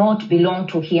do not belong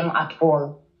to him at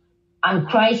all. And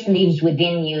Christ lives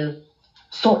within you.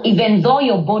 So even though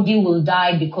your body will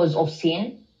die because of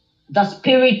sin, the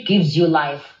Spirit gives you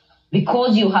life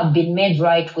because you have been made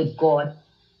right with God.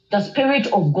 The Spirit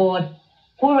of God,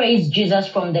 who raised Jesus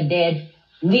from the dead,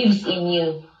 lives in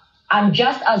you. And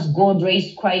just as God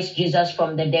raised Christ Jesus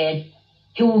from the dead,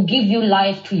 he will give you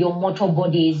life to your mortal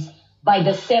bodies by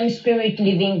the same Spirit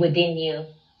living within you.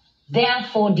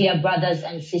 Therefore, dear brothers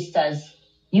and sisters,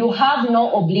 you have no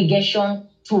obligation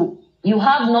to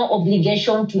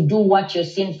do what your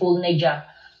sinful nature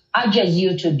urges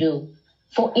you to do.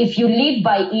 For if you live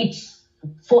by its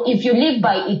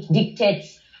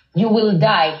dictates, you will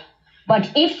die. But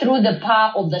if through the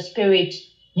power of the Spirit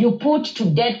you put to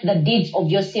death the deeds of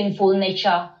your sinful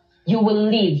nature, you will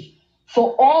live.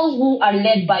 For all who are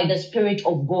led by the Spirit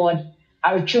of God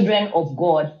are children of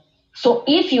God. So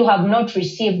if you have not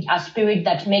received a spirit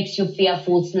that makes you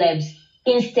fearful slaves,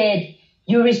 instead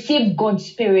you received God's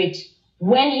Spirit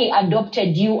when he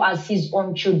adopted you as his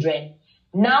own children.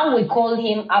 Now we call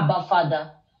him Abba Father,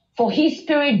 for his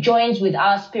Spirit joins with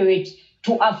our spirit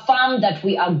to affirm that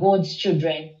we are God's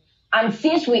children. And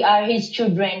since we are his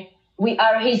children, we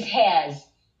are his heirs.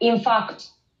 In fact,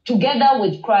 together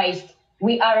with Christ,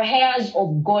 we are heirs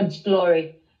of God's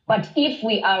glory. But if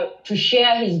we are to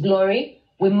share his glory,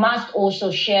 we must also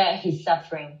share his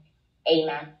suffering.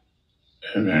 Amen.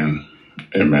 Amen.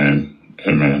 Amen.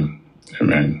 Amen.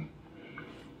 Amen.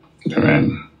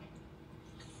 Amen.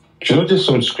 You know, there's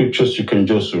some scriptures you can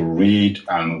just read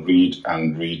and read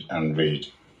and read and read.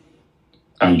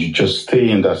 And you just stay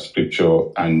in that scripture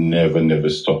and never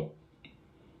stop.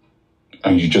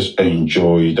 And you just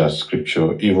enjoy that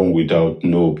scripture even without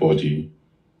nobody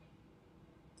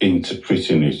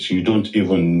interpreting it. You don't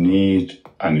even need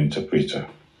an interpreter.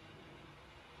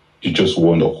 You just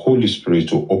want the Holy Spirit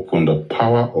to open the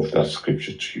power of that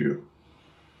scripture to you.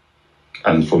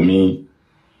 And for me,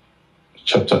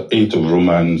 chapter 8 of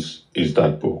Romans is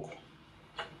that book.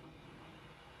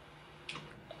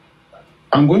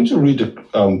 I'm going to read the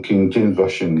King James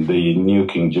Version, the New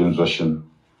King James Version,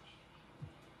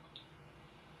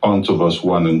 onto verse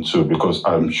 1 and 2, because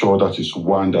I'm sure that is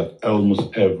one that almost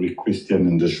every Christian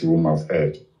in this room have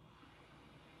heard.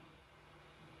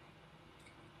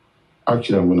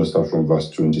 Actually, I'm going to start from verse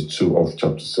 22 of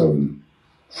chapter 7.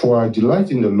 For I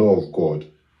delight in the law of God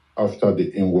after the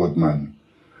inward man.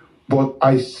 But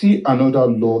I see another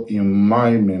law in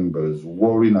my members,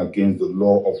 warring against the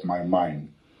law of my mind,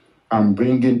 and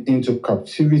bringing into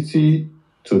captivity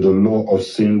to the law of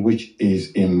sin which is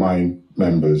in my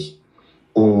members.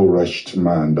 O wretched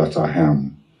man that I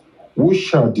am, who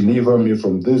shall deliver me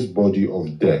from this body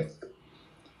of death?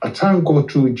 I thank God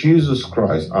through Jesus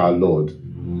Christ our Lord.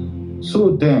 So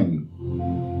then,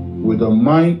 with the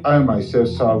mind I myself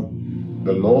serve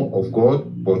the law of God,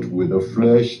 but with the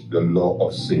flesh the law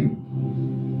of sin.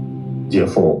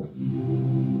 Therefore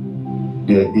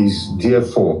there is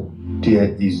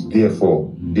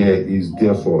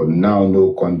therefore now no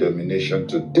condemnation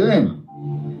to them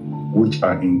which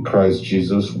are in Christ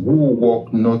Jesus, who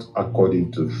walk not according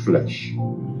to the flesh,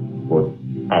 but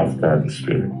after the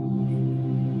Spirit.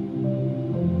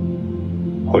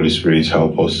 Holy Spirit,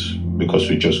 help us, because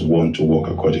we just want to walk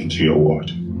according to your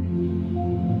word.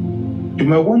 You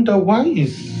might wonder, why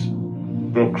is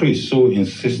Bro Chris so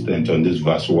insistent on this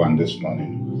verse 1 this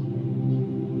morning?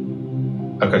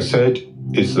 Like I said,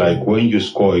 it's like when you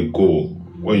score a goal,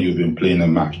 when you've been playing a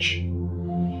match.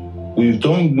 We've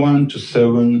done 1 to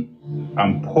 7,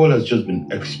 and Paul has just been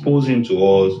exposing to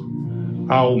us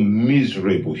how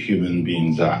miserable human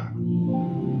beings are.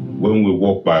 When we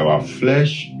walk by our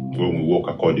flesh, when we walk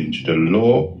according to the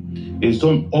law, it's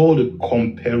done all the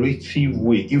comparative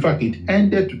way. In fact, it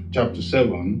ended chapter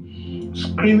 7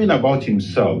 screaming about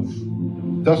himself.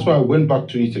 That's why I went back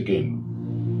to it again.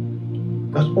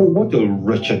 That's, oh, what a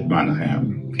wretched man I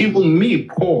am. Even me,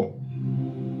 Paul.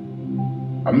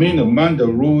 I mean, a man that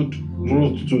wrote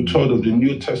 2/3 of the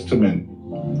New Testament,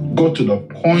 got to the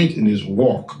point in his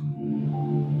walk.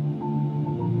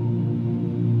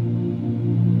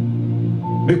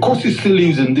 Because he still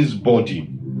lives in this body,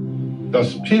 the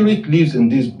Spirit lives in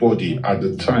this body at the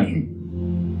time.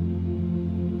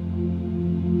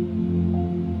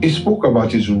 He spoke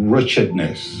about his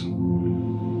wretchedness,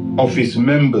 of his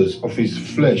members, of his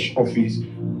flesh, of his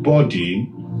body,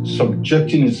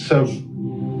 subjecting itself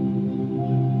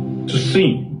to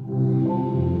sin.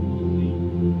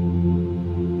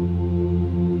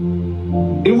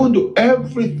 Even though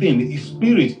everything, his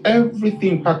spirit,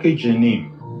 everything packaged in him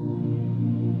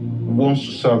wants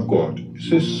to serve God. He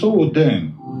says, so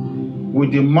then,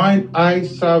 with the mind I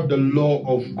serve the law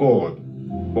of God,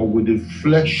 but with the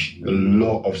flesh the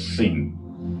law of sin.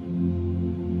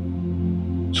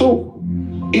 So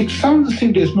it sounds as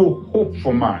if there's no hope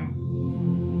for man.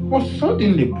 But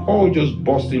suddenly Paul just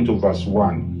burst into verse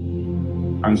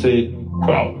 1 and said,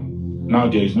 well, now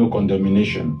there is no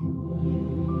condemnation.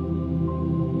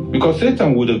 Because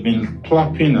Satan would have been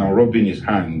clapping and rubbing his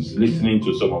hands listening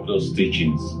to some of those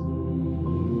teachings.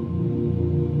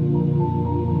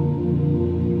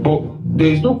 But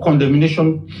there is no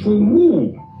condemnation for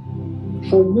who?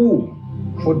 For who?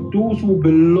 For those who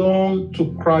belong to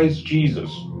Christ Jesus.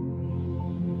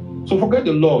 So forget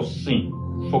the law of sin,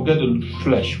 forget the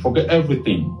flesh, forget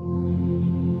everything.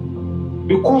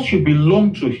 Because you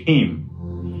belong to him,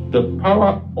 the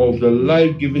power of the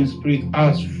life-giving Spirit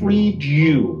has freed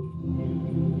you.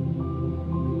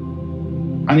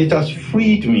 And it has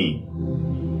freed me.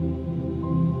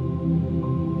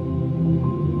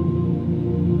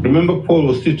 Remember, Paul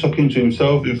was still talking to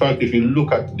himself. In fact, if you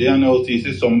look at the NLT, it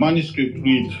says some manuscript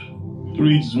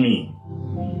reads me.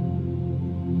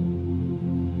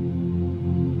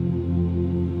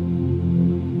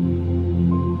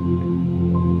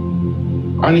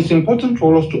 And it's important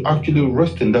for us to actually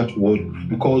rest in that word,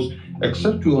 because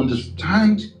except we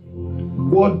understand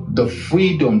what the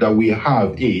freedom that we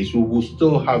have is, we will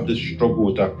still have this struggle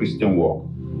with our Christian walk.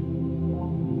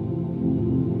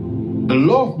 The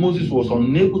law of Moses was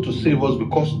unable to save us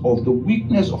because of the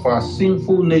weakness of our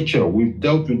sinful nature. We've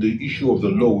dealt with the issue of the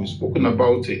law. We've spoken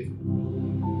about it.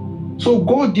 So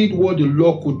God did what the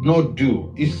law could not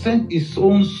do. He sent his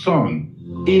own son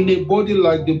in a body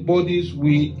like the bodies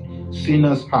we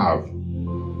sinners have.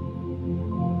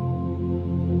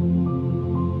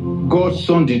 God's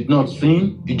son did not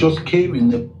sin. He just came in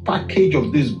the package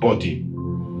of this body,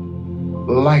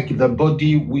 like the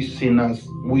body we sinners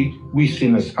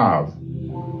have.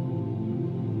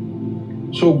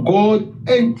 So God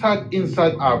entered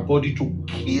inside our body to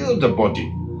kill the body.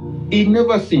 He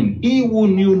never sinned. He who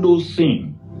knew no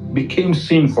sin became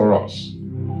sin for us.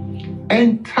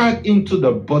 Entered into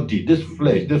the body, this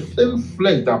flesh, the same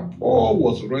flesh that Paul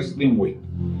was wrestling with.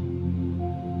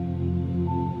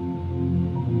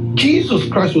 Jesus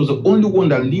Christ was the only one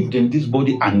that lived in this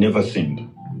body and never sinned.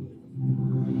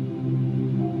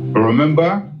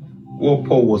 Remember what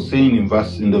Paul was saying in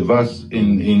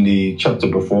the chapter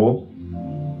before?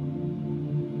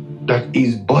 That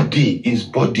his body.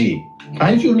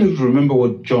 And if you remember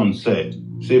what John said,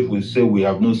 if we say we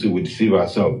have no sin, we deceive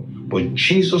ourselves. But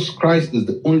Jesus Christ is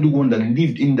the only one that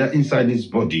lived inside his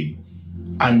body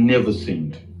and never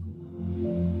sinned.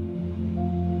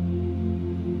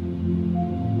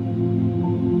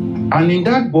 And in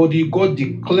that body, God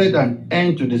declared an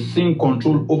end to the sin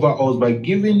control over us by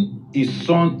giving his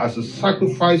son as a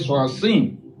sacrifice for our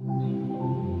sin.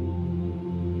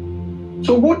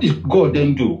 So what did God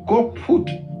then do? God put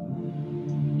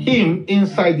him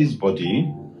inside his body,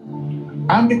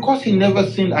 and because he never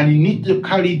sinned and he needed to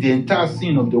carry the entire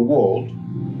sin of the world,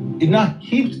 it now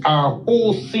heaped our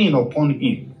whole sin upon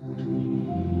him.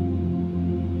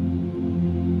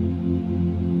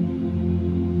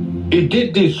 He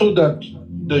did this so that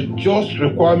the just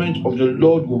requirement of the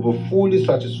Lord will be fully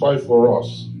satisfied for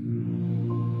us.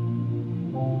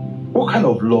 What kind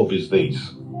of love is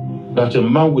this? That a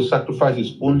man will sacrifice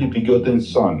his only begotten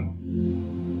son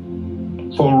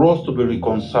for us to be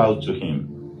reconciled to him.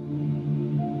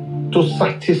 To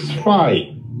satisfy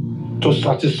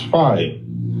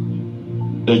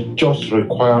the just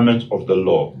requirement of the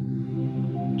law.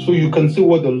 So you can see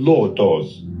what the law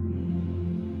does.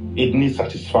 It needs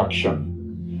satisfaction.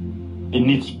 It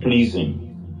needs pleasing.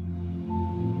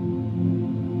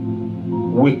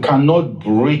 We cannot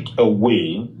break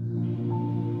away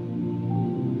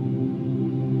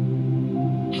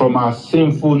from our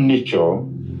sinful nature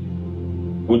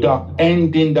without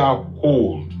ending that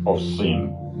hold of sin.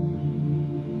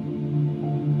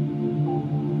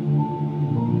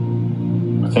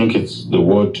 I think it's the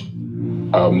word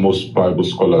most Bible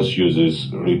scholars use is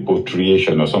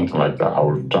repatriation or something like that. I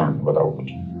will return, but I would.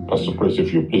 Pastor Chris,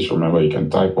 if you please remember, you can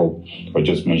type up or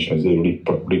just mention the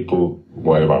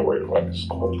whatever it's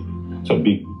called. It's a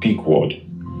big word.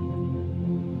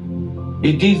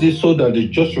 It is this so that the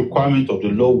just requirement of the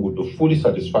law would be fully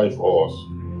satisfied for us,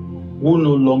 who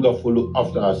no longer follow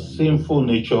after our sinful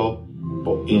nature,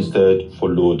 but instead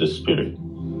follow the Spirit.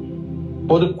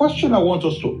 But the question I want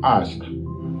us to ask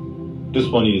this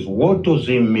morning is, what does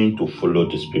it mean to follow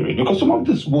the Spirit? Because some of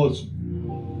these words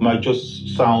might just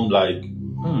sound like,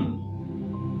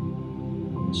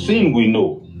 sin we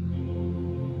know.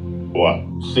 Well,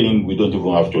 sin we don't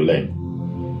even have to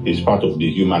learn. It's part of the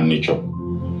human nature.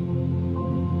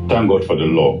 Thank God for the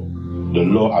law. The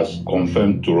law has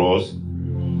confirmed to us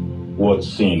what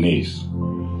sin is.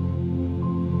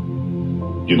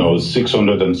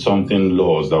 600 and something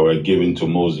laws that were given to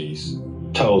Moses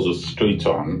tells us straight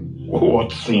on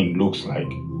what sin looks like.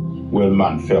 When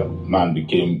man fell, man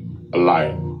became a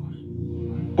liar.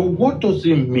 But what does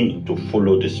it mean to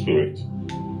follow the Spirit?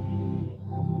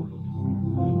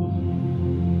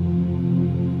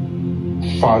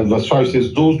 Verse 5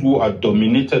 says, those who are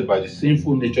dominated by the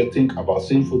sinful nature think about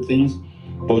sinful things,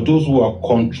 but those who are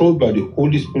controlled by the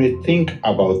Holy Spirit think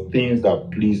about things that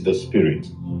please the Spirit.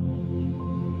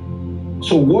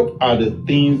 So what are the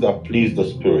things that please the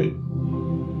Spirit?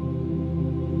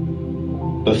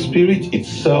 The Spirit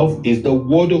itself is the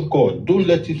Word of God. Don't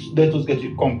let us get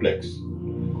it complex.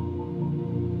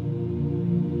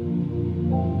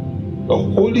 The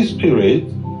Holy Spirit,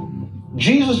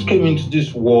 Jesus came into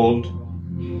this world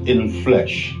in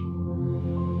flesh.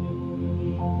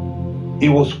 He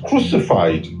was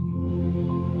crucified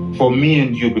for me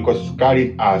and you because he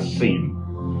carried our sin.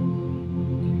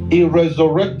 He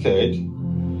resurrected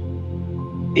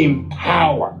in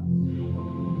power,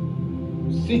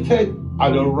 seated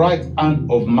at the right hand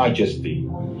of majesty.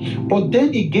 But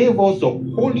then he gave us the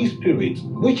Holy Spirit,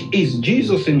 which is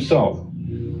Jesus himself.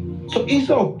 So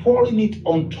instead of pouring it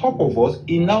on top of us,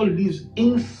 he now lives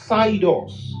inside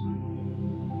us.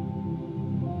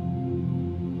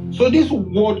 So this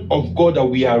word of God that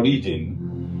we are reading,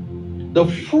 the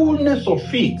fullness of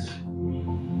it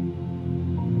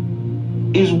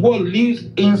is what lives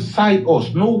inside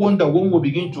us. No wonder when we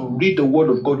begin to read the word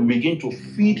of God, we begin to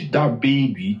feed that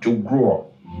baby to grow up.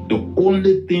 The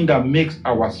only thing that makes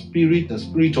our spirit, the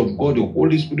Spirit of God, the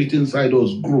Holy Spirit inside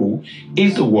us grow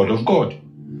is the word of God.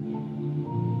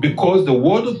 Because the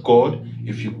word of God,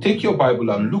 if you take your Bible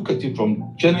and look at it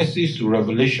from Genesis to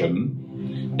Revelation,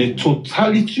 the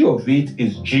totality of it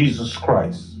is Jesus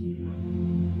Christ.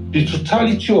 The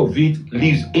totality of it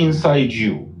lives inside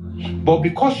you. But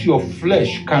because your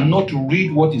flesh cannot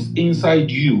read what is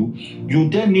inside you, you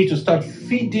then need to start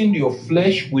feeding your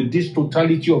flesh with this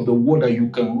totality of the word that you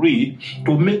can read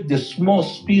to make the small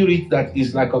spirit that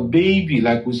is like a baby,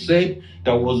 like we said,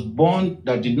 that was born,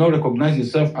 that did not recognize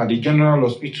itself at the general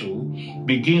hospital,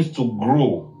 begins to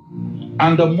grow.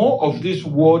 And the more of this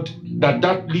word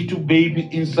that little baby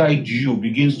inside you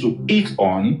begins to eat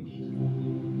on,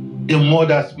 the more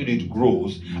that spirit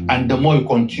grows, and the more it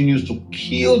continues to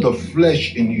kill the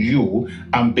flesh in you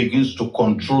and begins to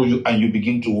control you, and you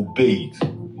begin to obey it.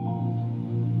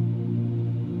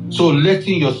 So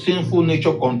letting your sinful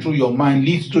nature control your mind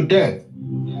leads to death.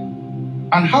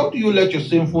 And how do you let your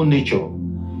sinful nature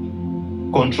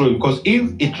control you? Because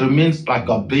if it remains like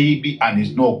a baby and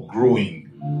is not growing,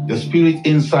 the spirit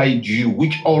inside you,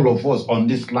 which all of us on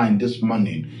this line this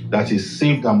morning that is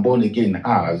saved and born again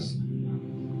has,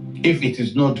 if it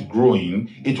is not growing,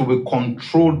 it will be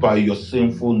controlled by your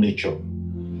sinful nature.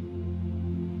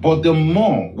 But the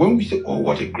more, when we say, oh,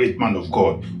 what a great man of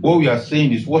God, what we are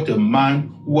saying is what a man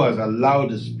who has allowed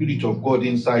the Spirit of God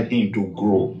inside him to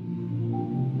grow.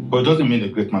 But it doesn't mean the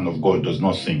great man of God does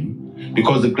not sin.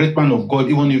 Because the great man of God,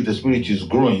 even if the Spirit is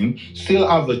growing, still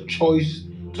have a choice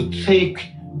to take,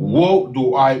 what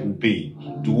do I obey?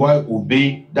 Do I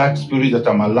obey that spirit that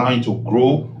I'm allowing to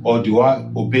grow, or do I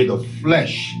obey the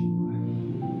flesh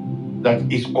that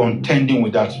is contending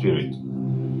with that spirit?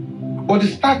 But the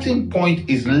starting point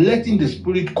is letting the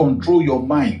spirit control your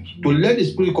mind. To let the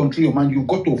spirit control your mind, you've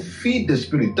got to feed the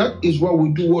spirit. That is what we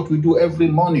do every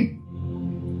morning.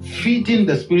 Feeding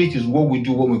the spirit is what we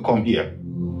do when we come here.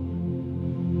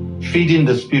 Feeding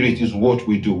the spirit is what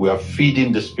we do. We are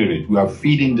feeding the spirit. We are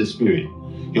feeding the spirit.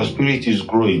 Your spirit is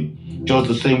growing. Just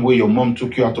the same way your mom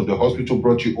took you out of the hospital,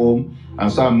 brought you home,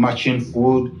 and started matching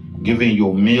food, giving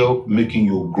you meal, making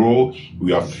you grow.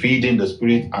 We are feeding the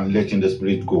spirit and letting the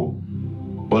spirit go.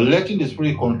 But letting the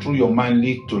spirit control your mind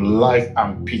leads to life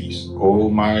and peace. Oh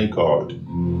my God.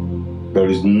 There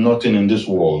is nothing in this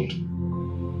world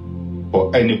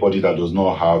for anybody that does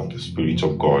not have the Spirit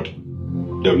of God.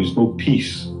 There is no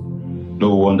peace.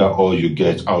 No wonder all you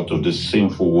get out of this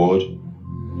sinful world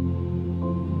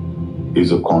is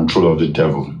the control of the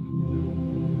devil.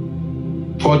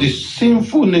 For the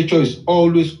sinful nature is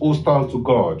always hostile to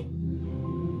God.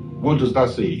 What does that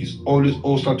say? It's always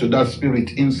hostile to that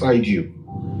spirit inside you.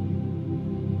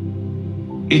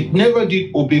 It never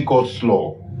did obey God's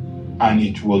law, and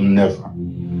it will never.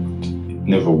 It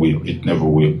never will. It never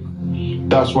will.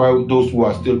 That's why those who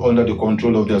are still under the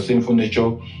control of their sinful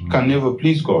nature can never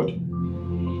please God.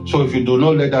 So if you do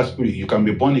not let that spirit, you can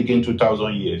be born again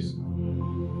 2,000 years.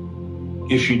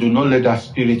 If you do not let that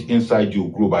spirit inside you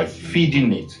grow by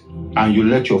feeding it, and you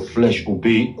let your flesh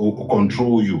obey or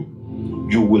control you,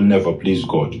 you will never please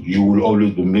God. You will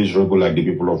always be miserable like the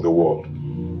people of the world.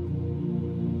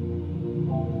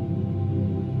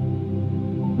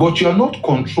 But you are not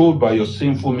controlled by your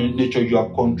sinful nature. You are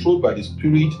controlled by the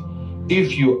Spirit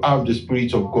if you have the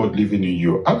Spirit of God living in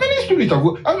you. How many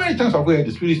times have we heard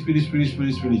the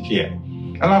Spirit here?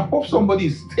 And I hope somebody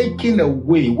is taking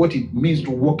away what it means to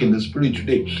walk in the Spirit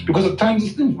today. Because at times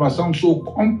these things might sound so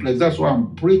complex. That's why I'm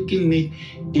breaking it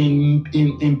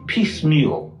in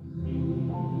piecemeal.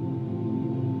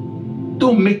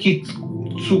 Don't make it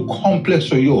too complex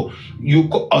for you. You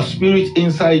got a spirit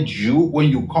inside you when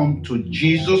you come to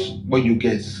Jesus, when you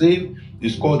get saved.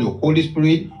 It's called the Holy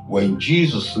Spirit. When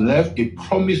Jesus left, He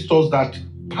promised us that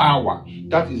power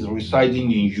that is residing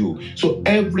in you. So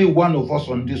every one of us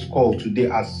on this call today,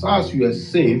 as far as you are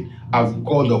saved, have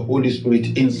got the Holy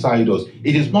Spirit inside us.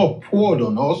 It is not poured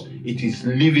on us, it is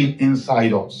living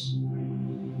inside us.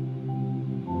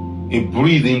 It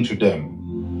breathes into them.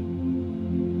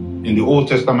 In the Old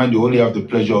Testament, they only have the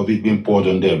pleasure of it being poured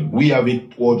on them. We have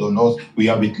it poured on us. We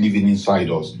have it living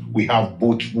inside us. We have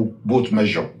both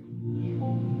measure.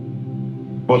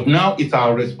 But now it's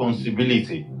our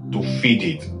responsibility to feed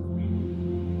it.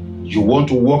 You want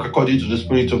to walk according to the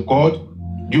Spirit of God?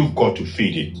 You've got to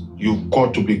feed it. You've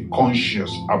got to be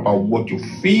conscious about what you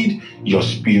feed your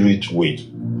spirit with.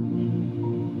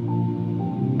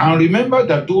 And remember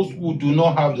that those who do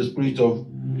not have the Spirit of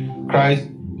Christ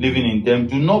living in them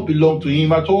do not belong to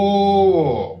him at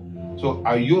all. So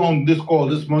are you on this call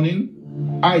this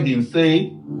morning? I didn't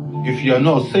say if you are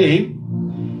not saved,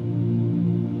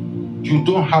 you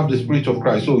don't have the Spirit of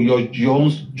Christ. So your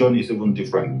own journey is even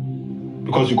different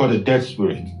because you got a dead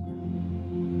spirit.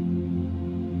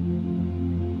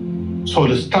 So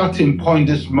the starting point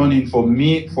this morning for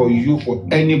me, for you, for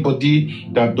anybody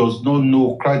that does not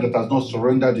know Christ, that has not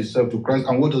surrendered himself to Christ.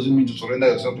 And what does it mean to surrender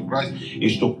yourself to Christ?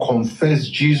 Is to confess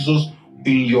Jesus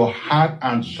in your heart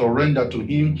and surrender to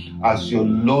him as your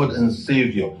Lord and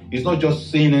Savior. It's not just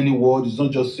saying any word. It's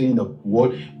not just saying a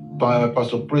word.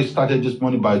 Pastor Praise started this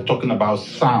morning by talking about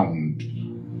sound.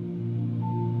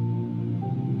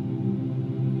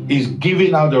 Is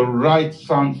giving out the right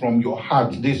sound from your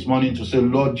heart this morning to say,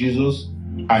 Lord Jesus,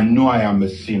 I know I am a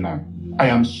sinner. I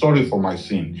am sorry for my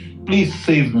sin. Please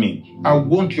save me. I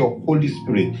want your Holy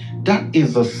Spirit. That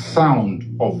is a sound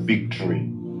of victory.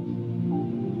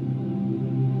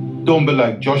 Don't be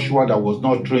like Joshua that was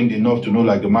not trained enough to know,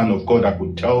 like the man of God that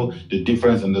could tell the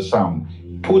difference in the sound.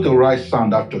 Put the right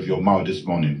sound out of your mouth this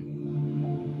morning.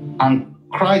 And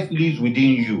Christ lives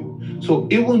within you. So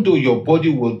even though your body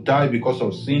will die because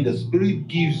of sin, the Spirit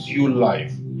gives you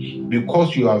life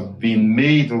because you have been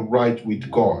made right with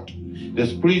God. The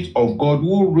Spirit of God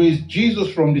who raised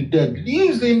Jesus from the dead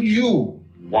lives in you.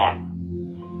 Wow.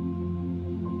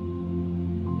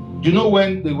 You know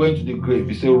when they went to the grave,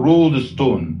 he said, roll the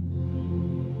stone.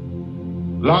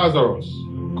 Lazarus,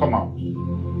 come out.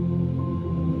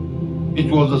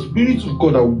 It was the Spirit of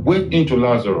God that went into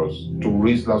Lazarus to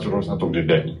raise Lazarus out of the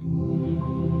dead.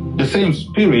 The same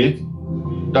Spirit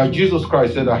that Jesus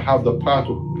Christ said, I have the power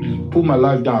to put my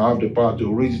life down, I have the power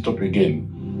to raise it up again.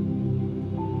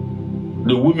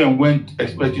 The women went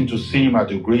expecting to see him at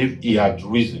the grave. He had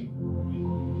risen.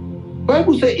 The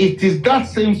Bible says it is that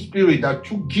same Spirit that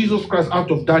took Jesus Christ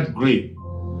out of that grave.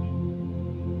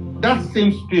 That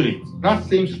same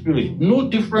Spirit, no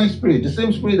different Spirit, the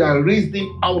same Spirit that raised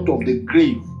him out of the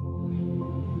grave.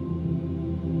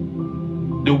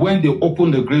 When they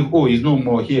opened the grave, oh, he's no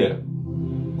more here.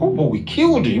 Oh, but we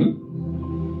killed him.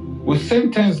 We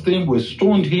sentenced him, we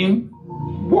stoned him.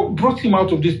 What brought him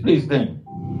out of this place then?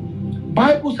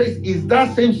 Bible says it's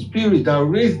that same Spirit that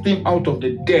raised him out of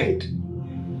the dead.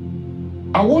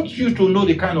 I want you to know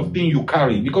the kind of thing you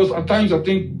carry, because at times I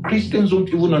think Christians don't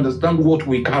even understand what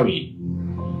we carry.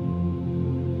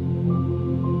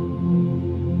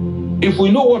 If we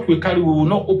know what we carry, we will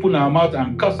not open our mouth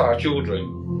and curse our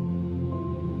children.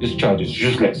 This child is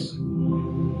useless.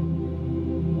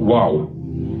 Wow.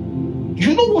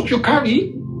 You know what you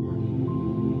carry?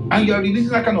 And you are releasing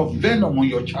that kind of venom on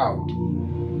your child.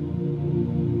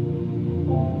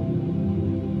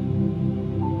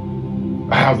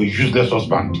 I have a useless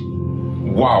husband.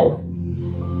 Wow.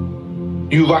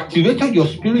 You've activated your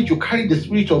spirit, you carry the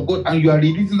Spirit of God, and you are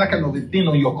releasing that kind of a thing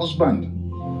on your husband.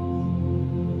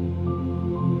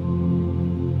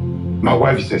 My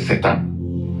wife is a Satan.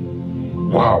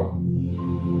 Wow.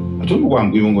 I don't know why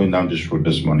I'm even going down this road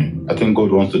this morning. I think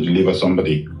God wants to deliver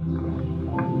somebody.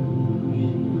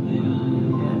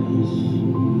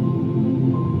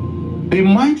 Be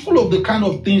mindful of the kind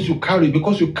of things you carry,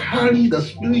 because you carry the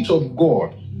Spirit of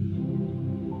God.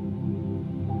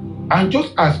 And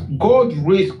just as God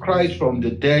raised Christ from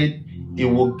the dead, He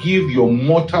will give your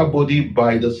mortal body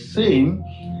by this same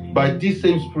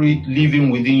Spirit living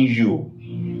within you.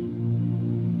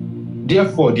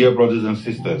 Therefore, dear brothers and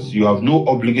sisters, you have no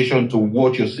obligation to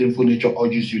what your sinful nature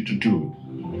urges you to do.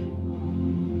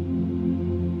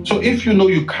 So if you know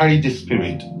you carry the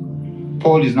Spirit,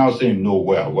 Paul is now saying, no,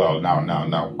 well, now,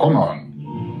 come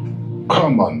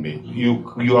on, me. You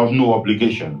have no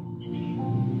obligation.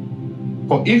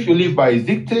 For if you live by his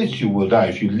dictates, you will die.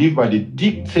 If you live by the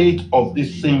dictate of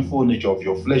this sinful nature of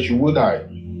your flesh, you will die.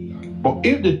 But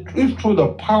if through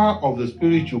the power of the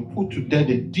Spirit you put to death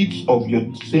the deeds of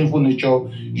your sinful nature,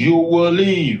 you will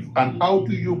live. And how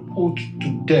do you put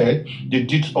to death the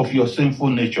deeds of your sinful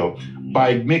nature?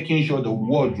 By making sure the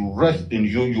word rests in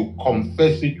you, you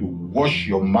confess it, you wash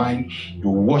your mind, you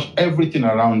wash everything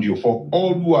around you. For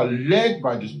all who are led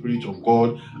by the Spirit of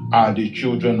God are the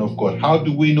children of God. How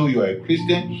do we know you are a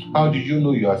Christian? How do you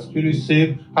know you are spirit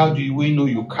saved? How do we know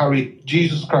you carry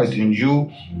Jesus Christ in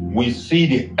you? We see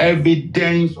the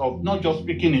evidence of not just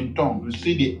speaking in tongues. We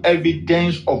see the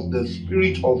evidence of the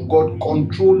Spirit of God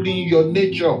controlling your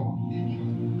nature.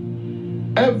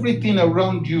 Everything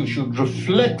around you should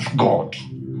reflect God.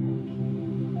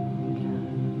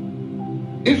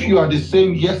 If you are the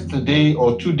same yesterday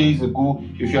or 2 days ago,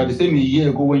 if you are the same a year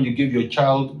ago when you gave your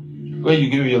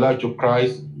life to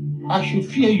Christ, I should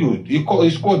fear you.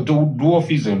 It's called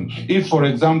dwarfism. If, for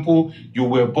example, you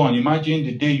were born, imagine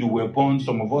the day you were born,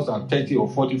 some of us are 30 or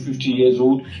 40, 50 years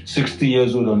old, 60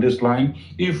 years old on this line.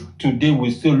 If today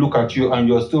we still look at you and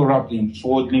you're still wrapped in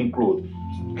swaddling clothes,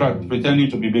 pretending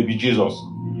to be baby Jesus,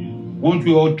 won't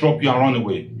we all drop you and run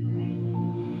away?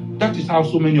 That is how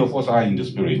so many of us are in the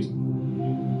spirit.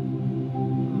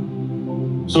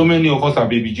 So many of us are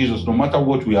baby Jesus. No matter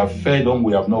what we have fed on,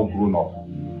 we have not grown up.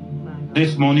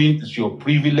 This morning is your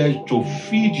privilege to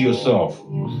feed yourself.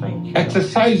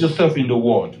 Exercise yourself in the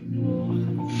word.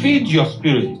 Feed your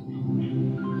spirit.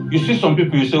 You see some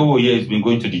people, you say, oh yeah, he's been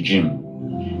going to the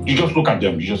gym. You just look at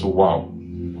them, you just say, wow.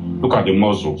 Look at the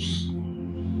muscles.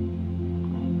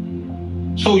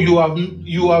 So you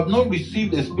have not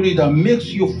received a spirit that makes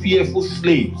you fearful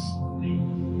slaves.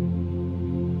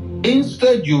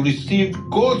 Instead, you received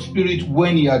God's spirit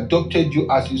when he adopted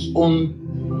you as his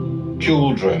own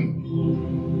children.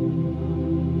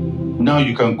 Now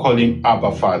you can call him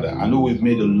Abba Father. I know we've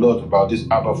made a lot about this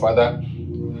Abba Father.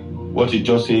 What it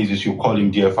just says is you call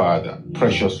him dear Father,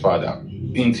 precious Father,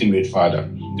 intimate Father,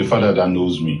 the Father that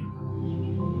knows me.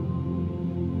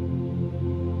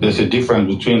 There's a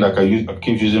difference between, like I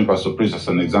keep using Pastor Praise as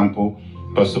an example.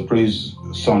 Pastor Praise,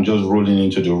 son just rolling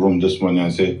into the room this morning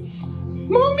and said,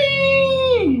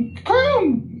 Mommy,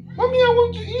 come. Mommy, I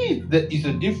want to eat. There is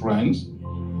a difference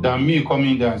than me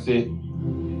coming there and say,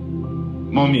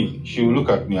 Mommy, she will look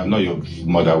at me, I'm not your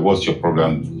mother, what's your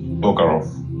problem? Bugger off.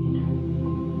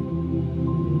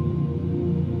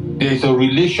 There is a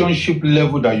relationship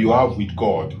level that you have with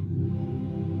God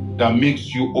that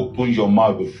makes you open your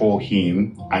mouth before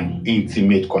him, an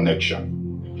intimate connection.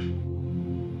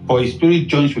 For his spirit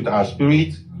joins with our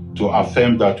spirit to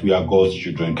affirm that we are God's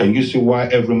children. Can you see why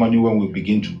every morning when we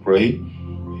begin to pray,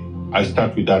 I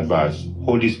start with that verse,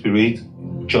 Holy Spirit,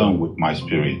 join with my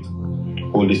spirit.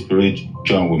 Holy Spirit,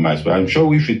 join with my spirit. I'm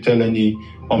sure if you tell any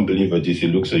unbeliever this, he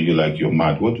looks at you like you're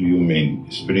mad. What do you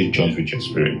mean? Spirit joins with your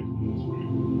spirit.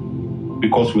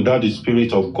 Because without the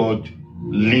Spirit of God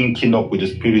linking up with the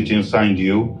Spirit inside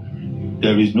you,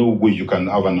 there is no way you can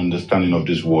have an understanding of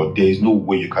this word. There is no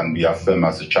way you can be affirmed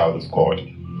as a child of God.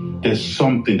 There's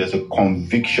a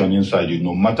conviction inside you,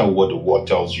 no matter what the word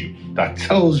tells you, that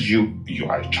tells you you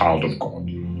are a child of God.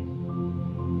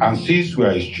 And since we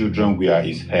are his children, we are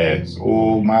his heirs.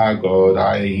 Oh my God,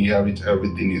 I inherit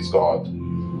everything is God.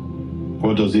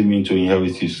 What does it mean to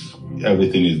inherit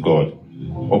everything is God?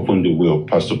 Open the will.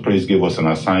 Pastor Praise gave us an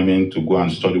assignment to go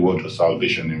and study what the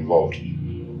salvation involved.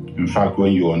 In fact,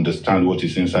 when you understand what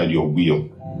is inside your will,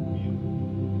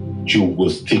 you will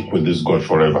stick with this God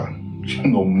forever,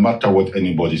 no matter what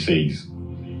anybody says.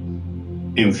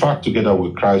 In fact, together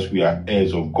with Christ, we are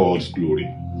heirs of God's glory.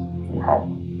 Wow.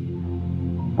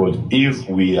 But if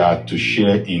we are to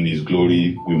share in his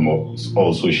glory, we must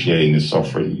also share in his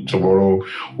suffering. Tomorrow,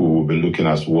 we will be looking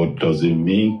at what does it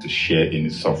mean to share in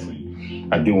his suffering.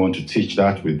 I didn't want to teach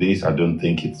that with this. I don't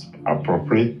think it's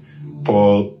appropriate.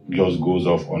 Paul just goes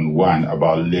off on one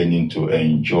about learning to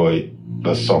enjoy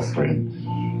the suffering,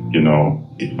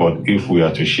 but if we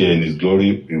are to share in his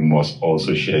glory, we must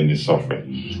also share in his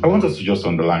suffering. I want us to just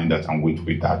underline that and wait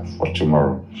with that for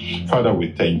tomorrow. Father,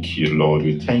 we thank you, Lord.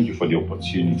 We thank you for the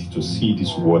opportunity to see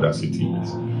this word as it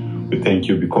is. We thank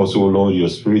you because, oh Lord, your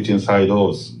spirit inside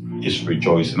us is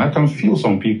rejoicing. I can feel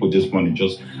some people this morning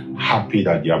just happy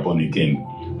that they are born again.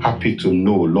 Happy to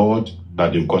know, Lord,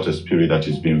 that they've got a spirit that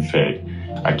is being fed.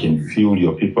 I can feel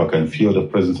your people. I can feel the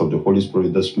presence of the Holy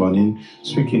Spirit this morning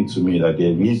speaking to me that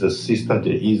there is a sister,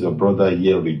 there is a brother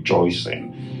here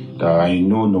rejoicing. That I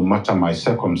know no matter my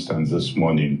circumstance this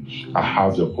morning, I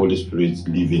have the Holy Spirit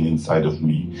living inside of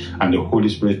me. And the Holy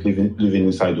Spirit living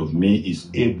inside of me is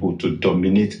able to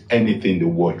dominate anything the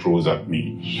world throws at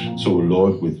me. So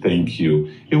Lord, we thank you.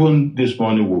 Even this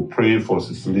morning we'll pray for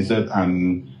Sister Lizette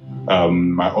and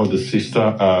my other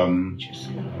sister,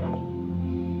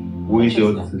 who is the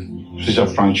other sister? Sister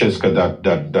Francesca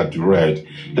that read.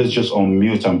 Let's just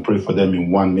unmute and pray for them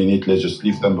in 1 minute. Let's just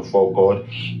lift them before God.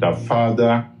 That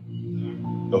Father,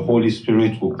 the Holy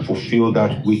Spirit will fulfill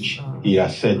that which he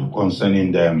has said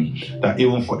concerning them. That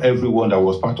even for everyone that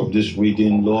was part of this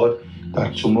reading, Lord,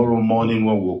 that tomorrow morning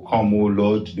when we'll come, oh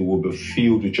Lord, they will be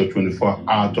filled with your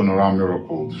 24-hour turnaround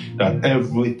miracle. That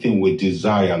everything we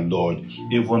desire, Lord,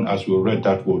 even as we read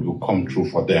that word, will come true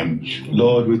for them.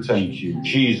 Lord, we thank you.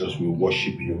 Jesus, we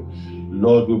worship you.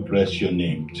 Lord, we bless your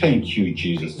name. Thank you,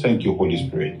 Jesus. Thank you, Holy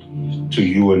Spirit. To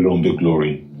you alone be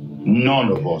glory. None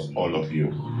of us, all of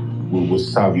you, we will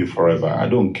serve you forever. I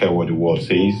don't care what the world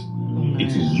says.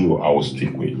 It is you I will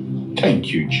stick with.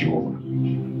 Thank you, Jehovah.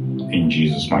 In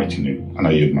Jesus' mighty name. And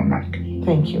I yield my mic.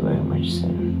 Thank you very much, sir.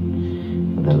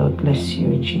 The Lord bless you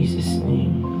in Jesus'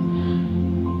 name.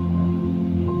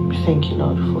 Thank you,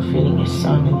 Lord, for filling His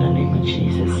Son in the name of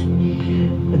Jesus.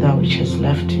 With that which has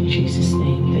left in Jesus'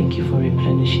 name, thank you for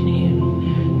replenishing Him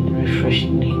and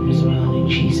refreshing Him as well in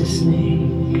Jesus'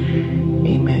 name.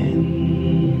 Amen.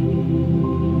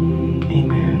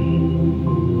 Amen.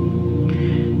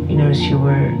 You know, as you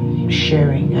were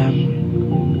sharing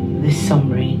this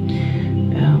summary,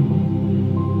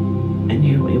 and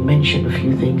you mentioned a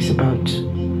few things about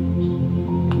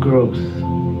growth.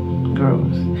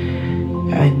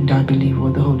 And I believe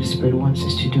what the Holy Spirit wants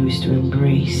us to do is to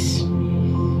embrace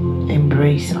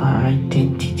our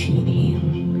identity in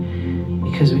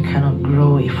Him. Because we cannot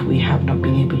grow if we have not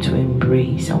been able to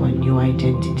embrace our new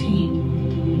identity.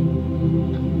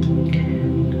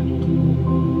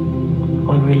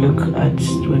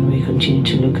 When we continue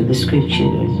to look at the scripture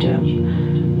and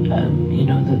you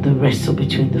know, the wrestle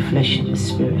between the flesh and the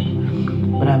spirit.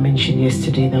 But I mentioned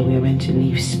yesterday that we are meant to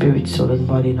leave spirit, soul, and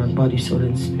body, not body, soul,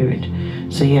 and spirit.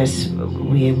 So yes,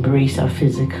 we embrace our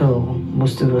physical.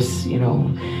 Most of us, you know,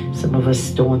 some of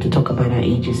us don't want to talk about our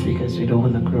ages because we don't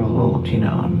want to grow old. You know,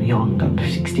 I'm young, I'm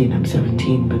 16, I'm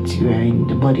 17, but you are in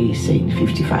the body saying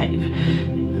 55,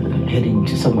 heading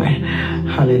to somewhere.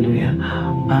 Hallelujah.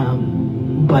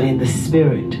 But in the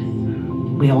spirit,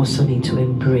 we also need to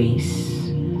embrace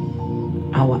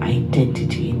our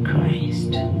identity in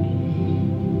Christ.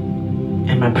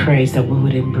 And my prayer is that we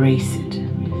would embrace it,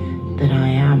 that I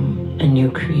am a new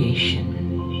creation.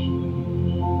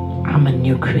 I'm a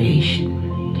new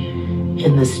creation.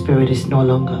 In the spirit, it's no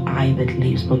longer I that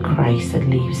lives, but Christ that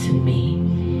lives in me.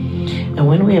 And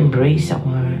when we embrace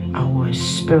our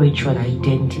spiritual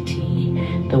identity,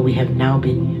 that we have now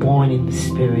been born in the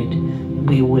spirit,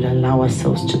 we would allow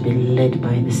ourselves to be led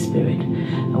by the Spirit.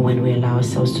 And when we allow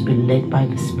ourselves to be led by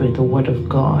the Spirit, the Word of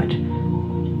God,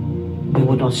 we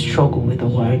will not struggle with the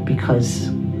Word, because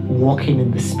walking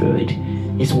in the Spirit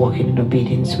is walking in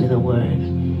obedience with the Word.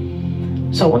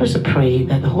 So I want us to pray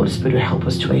that the Holy Spirit will help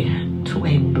us to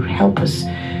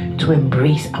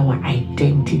embrace our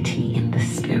identity in the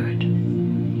Spirit.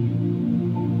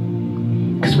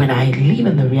 Because when I live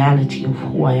in the reality of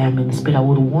who I am in the Spirit, I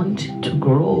would want to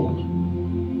grow.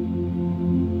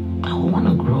 I want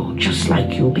to grow. Just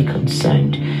like you'll be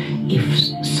concerned if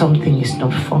something is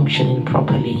not functioning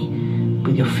properly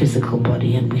with your physical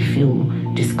body, and we feel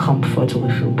discomfort, or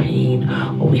we feel pain,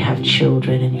 or we have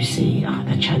children and you say,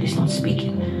 that child is not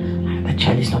speaking, that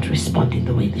child is not responding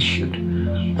the way they should,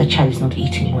 that child is not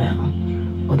eating well,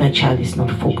 or that child is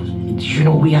not focused. You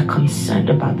know, we are concerned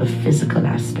about the physical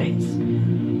aspects.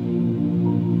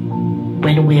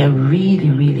 When we are really,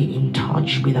 really in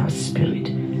touch with our spirit,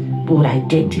 we will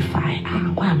identify,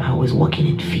 why am I always walking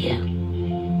in fear?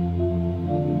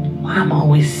 Why am I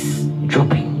always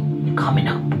dropping, coming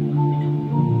up?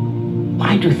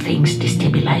 Why do things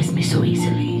destabilize me so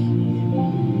easily?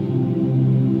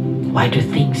 Why do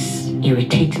things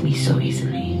irritate me so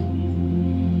easily?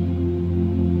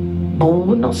 But we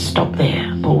will not stop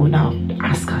there, but we will now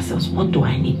ask ourselves, what do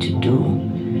I need to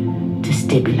do to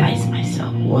stabilize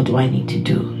myself? What do I need to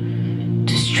do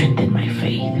to strengthen my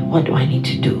faith? What do I need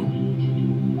to do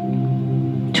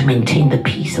to maintain the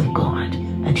peace of God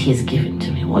that He has given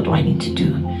to me? What do I need to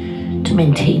do to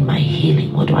maintain my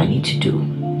healing? What do I need to do?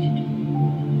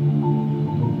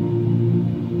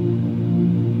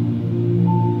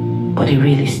 But it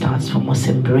really starts from us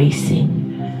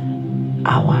embracing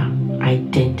our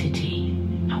identity,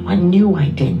 our new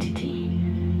identity,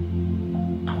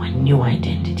 our new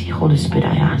identity. Holy Spirit,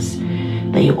 I ask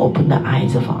that you open the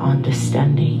eyes of our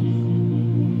understanding.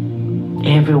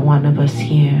 Every one of us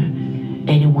here,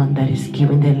 anyone that is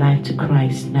giving their life to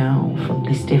Christ now from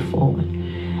this day forward,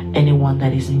 anyone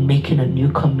that is making a new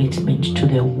commitment to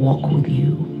their walk with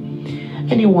you,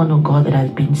 anyone, oh God, that has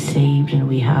been saved, and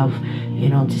we have,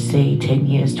 to say 10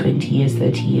 years, 20 years,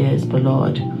 30 years, but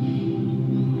Lord,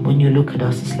 when you look at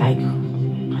us, it's like,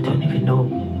 I don't even know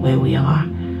where we are.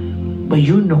 But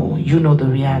you know the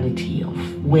reality of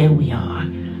where we are.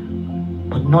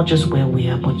 But not just where we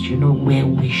are, but you know where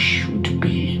we should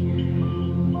be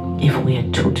if we are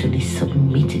totally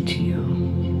submitted to you.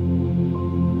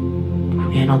 If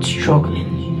we are not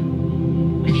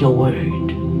struggling with your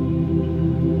word.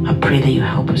 I pray that you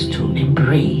help us to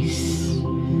embrace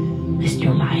this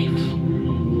new life.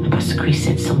 And Pastor Chris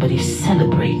said somebody's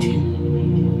celebrating.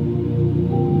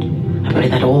 I pray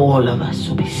that all of us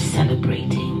will be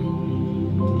celebrating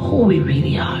who we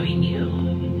really are in you,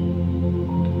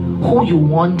 who you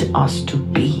want us to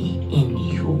be in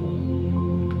you,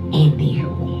 in you,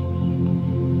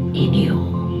 in you.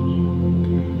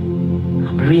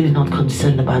 I'm really not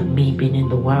concerned about me being in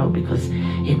the world, because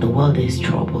in the world there's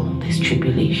trouble, there's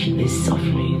tribulation, there's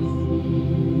suffering.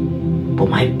 But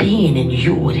my being in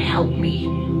you would help me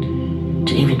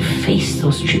to even face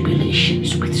those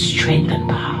tribulations with strength and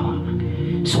power.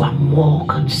 So I'm more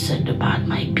concerned about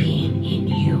my being in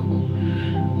you,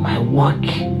 my work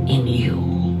in you,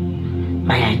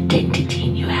 my identity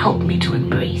in you. Help me to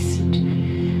embrace it.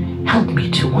 Help me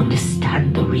to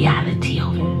understand the reality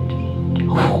of it,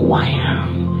 of who I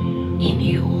am in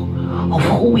you, of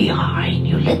who we are in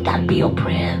you. Let that be your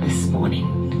prayer this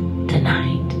morning,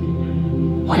 tonight.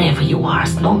 Whatever you are,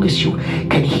 as long as you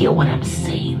can hear what I'm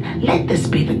saying, let this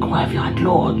be the cry of your heart.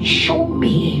 Lord, show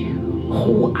me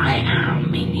who I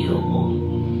am in you.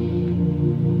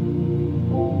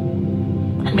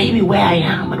 And maybe where I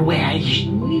am and where I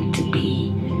need to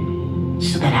be,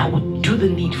 so that I would do the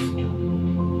needful.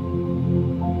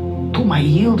 Through my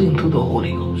yielding to the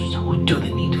Holy Ghost, I would do the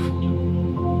needful.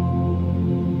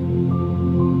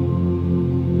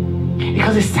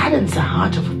 Because it saddens the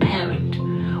heart of a parent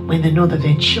when they know that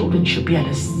their children should be at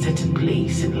a certain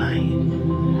place in life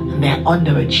and they're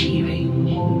underachieving.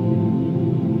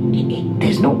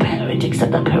 There's no parent,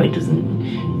 except that parent doesn't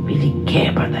really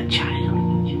care about that child.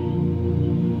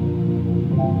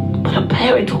 But a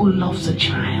parent who loves a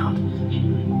child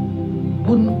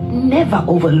will never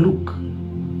overlook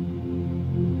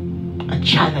a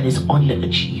child that is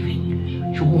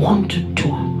underachieving. You want to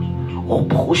do or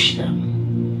push them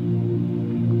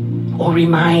or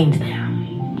remind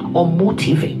them or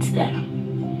motivate them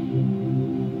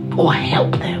or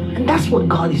help them. And that's what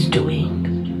God is doing.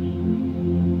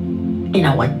 In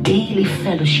our daily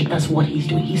fellowship, that's what He's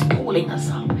doing. He's pulling us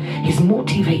up. He's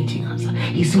motivating us.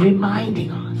 He's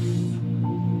reminding us.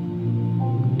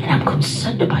 And I'm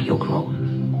concerned about your growth.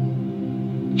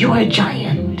 You are a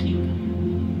giant.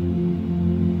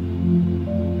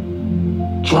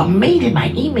 You are made in my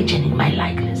image and in my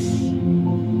likeness.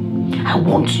 I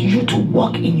want you to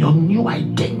walk in your new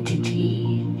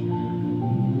identity.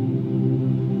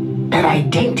 That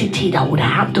identity that would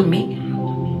have dominion.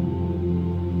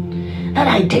 That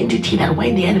identity that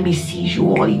when the enemy sees you,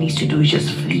 all he needs to do is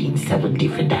just flee in 7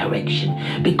 different directions.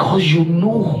 Because you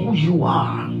know who you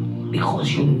are.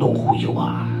 Because you know who you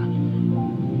are.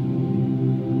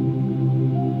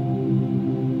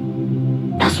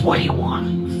 That's what he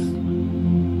wants.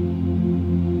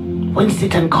 When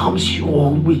Satan comes to you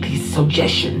or with his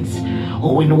suggestions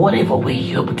or in whatever way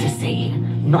you're able to say,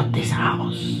 not this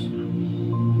house.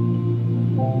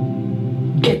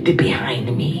 Get thee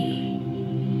behind me.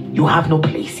 You have no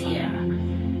place here.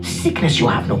 Sickness, you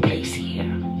have no place here.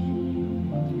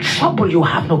 Trouble, you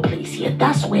have no place here.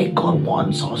 That's where God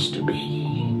wants us to be.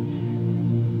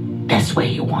 That's where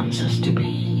He wants us to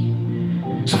be.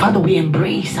 So Father, we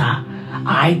embrace our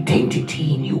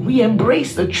identity in you. We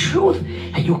embrace the truth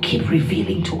that you keep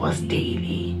revealing to us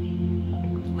daily.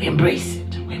 We embrace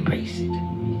it. We embrace it.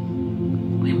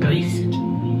 We embrace it.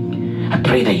 I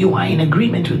pray that you are in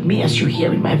agreement with me as you're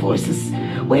hearing my voices.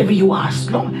 Wherever you are, as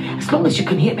long as you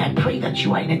can hear me, I pray that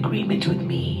you are in agreement with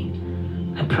me.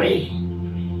 I pray.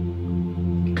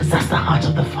 Because that's the heart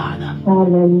of the Father.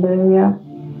 Hallelujah.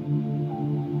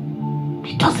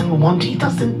 He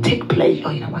doesn't take pleasure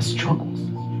in our struggles.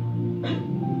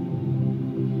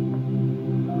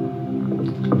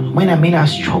 When I'm in our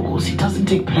struggles, He doesn't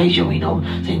take pleasure,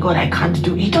 saying, God, I can't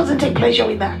do it. He doesn't take pleasure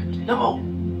in that. No.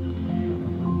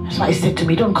 That's why He said to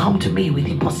me, don't come to me with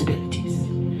impossibilities.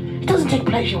 He doesn't take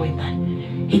pleasure in that.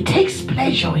 He takes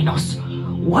pleasure in us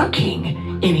working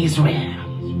in His realm.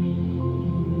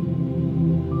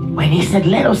 When He said,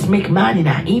 let us make man in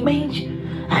our image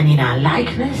and in our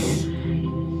likeness,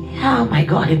 oh my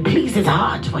God, it pleased His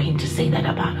heart for Him to say that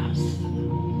about us.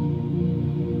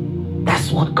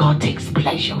 That's what God takes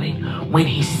pleasure in, when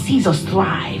He sees us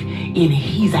thrive in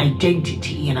His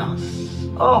identity in us.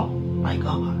 Oh my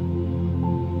God.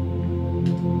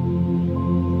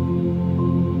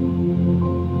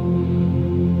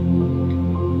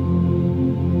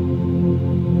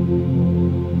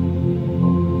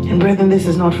 And brethren, this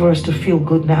is not for us to feel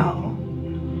good now.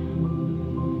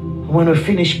 When we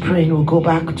finish praying, we'll go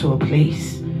back to a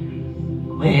place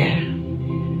where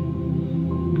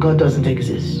God doesn't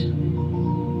exist.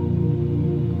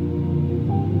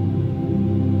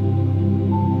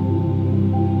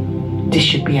 This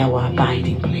should be our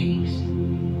abiding place.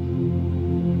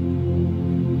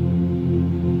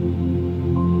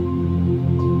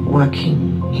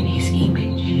 Working in His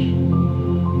image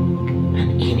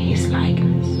and in His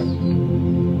likeness.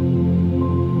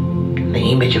 The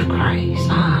image of Christ.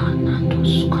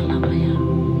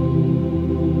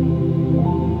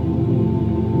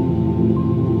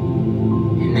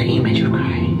 In the image of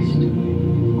Christ.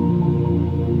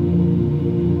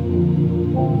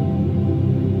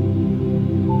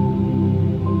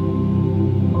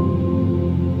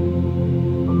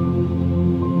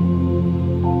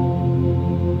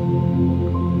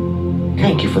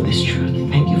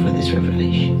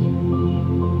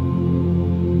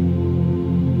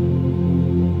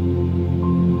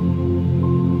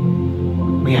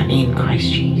 in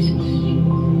Christ Jesus.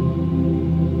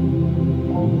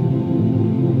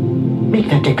 Make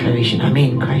that declaration. I'm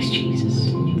in Christ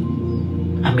Jesus.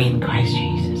 I'm in Christ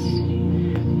Jesus.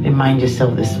 Remind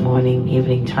yourself this morning,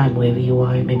 evening time, wherever you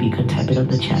are. Maybe you can type it on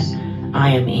the chat. I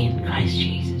am in Christ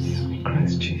Jesus.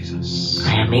 Christ Jesus.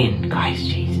 I am in Christ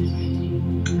Jesus.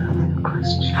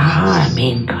 Christ Jesus. I am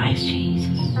in Christ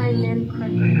Jesus. I am in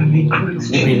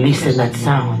Christ Jesus. Releasing that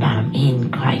sound. I'm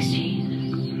in Christ Jesus.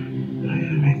 I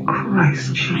am in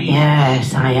Christ Jesus.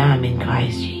 Yes, I am in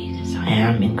Christ Jesus. I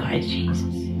am in Christ Jesus.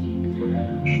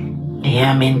 I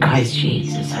am in Christ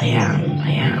Jesus. I am in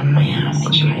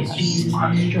Christ Jesus.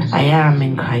 I am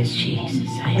in Christ Jesus.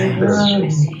 I am in Christ Jesus. I am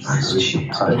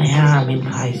in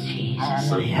Christ Jesus.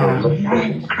 I am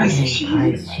in Christ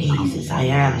Jesus. I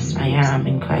am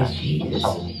in Christ Jesus. I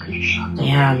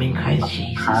am in Christ Jesus. I am in Christ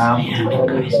Jesus.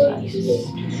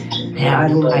 I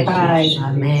am in Christ Jesus.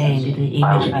 Amen. In the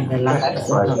image and the likeness of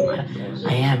God.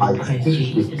 I am in Christ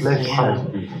Jesus. I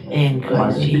am in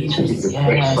Christ Jesus.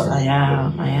 Yes, I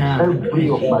am in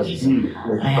Christ Jesus. I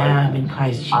am in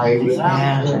Christ Jesus. I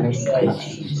am in Christ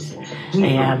Jesus. I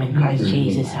am in Christ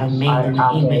Jesus. I'm made in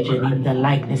the image and in the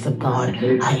likeness of God.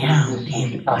 I am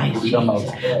in Christ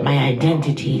Jesus. My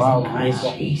identity is in Christ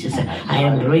Jesus. I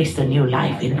embrace the new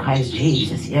life in Christ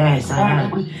Jesus. Yes, I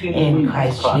am in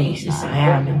Christ Jesus. I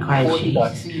am in Christ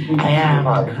Jesus. I am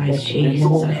in Christ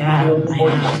Jesus.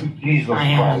 I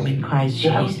am in Christ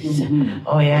Jesus.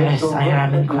 Oh yes, I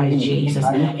am in Christ Jesus.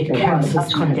 It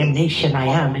cancels condemnation. I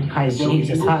am in Christ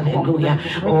Jesus. Hallelujah.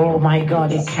 Oh my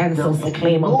God, it cancels the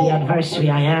claim of the adversary.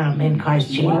 I am in Christ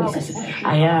Jesus.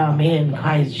 I am in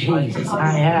Christ Jesus.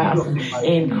 I am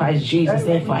in Christ Jesus.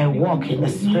 If I walk in the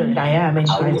Spirit, I am in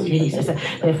Christ Jesus.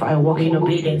 If I walk in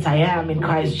obedience, I am in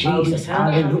Christ Jesus.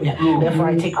 Hallelujah. Therefore,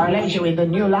 I take pleasure in the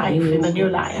new life. In the new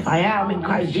life, I am in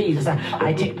Christ Jesus.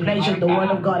 I take pleasure in the Word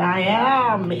of God. I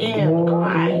am in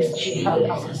Christ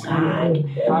Jesus. I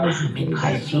am in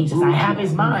Christ Jesus. I have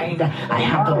His mind. I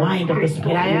have the mind of the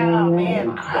Spirit. I am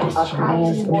in Christ Jesus. I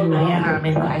am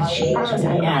in Christ Jesus.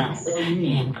 I am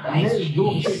in Christ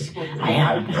Jesus.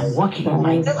 I'm walking in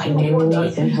my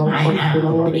identity. I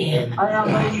am in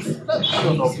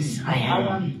Christ Jesus. I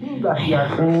am.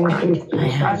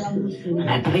 And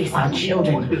I place our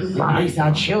children. We place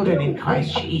our children in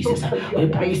Christ Jesus. We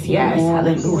place, yes,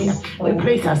 hallelujah. We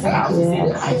place our spouses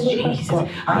in Christ Jesus. Oh,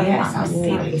 yes, our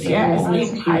siblings, yes,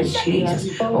 in Christ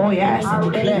Jesus. Oh, yes,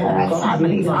 and declare that our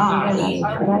families are in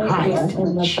Christ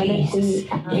Jesus.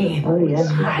 In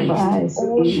Christ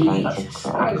Jesus.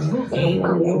 In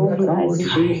Christ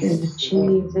Jesus.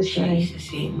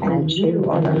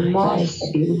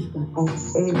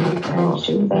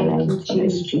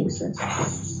 Jesus.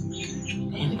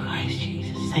 In Christ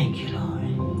Jesus. Thank you, Lord.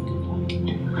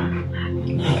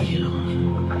 Thank you, Lord.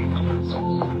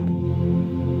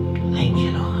 Thank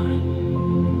you, Lord.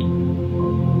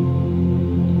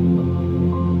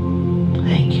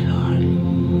 Thank you, Lord.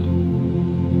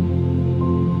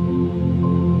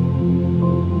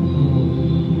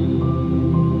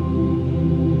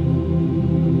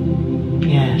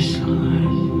 Yes, Lord.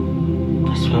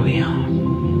 That's where we are.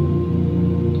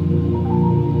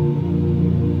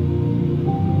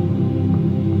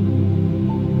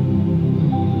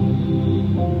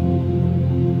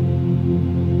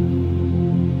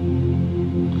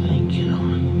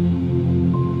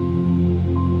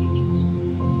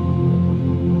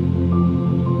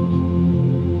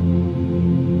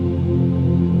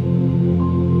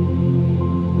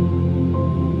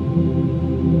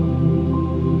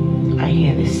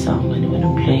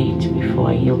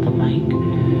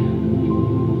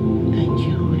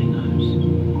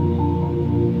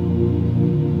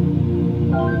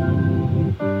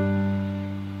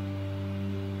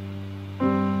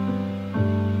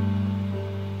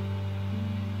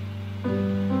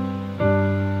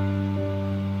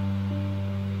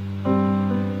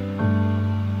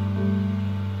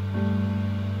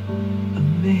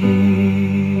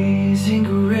 Amazing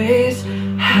grace,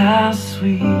 how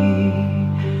sweet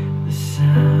the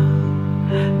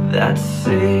sound that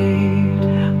saved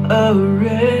a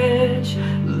wretch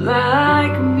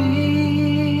like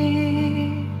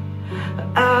me.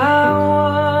 I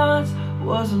once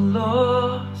was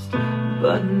lost,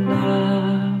 but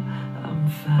now I'm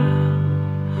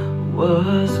found.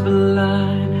 Was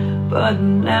blind, but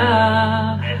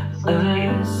now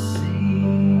I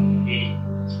see.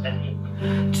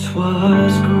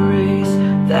 'Twas grace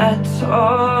that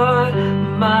taught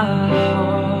my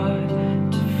heart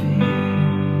to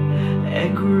fear,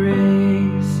 and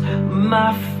grace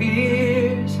my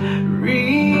fears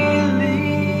relieved.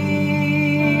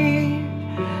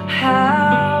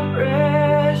 How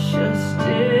precious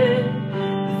did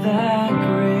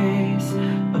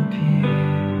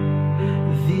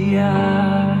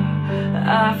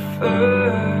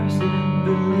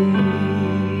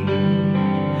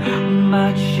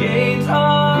My chains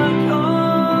are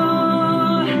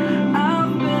gone,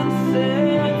 I've been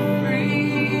set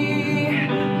free.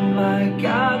 My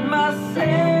God, my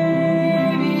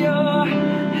Savior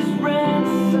has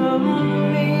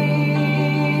ransomed me.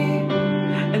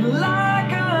 And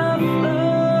like a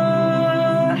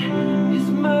flood, His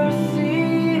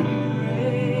mercy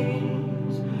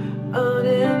reigns.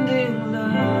 Unending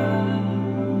love,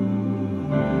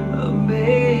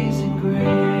 amazing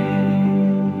grace.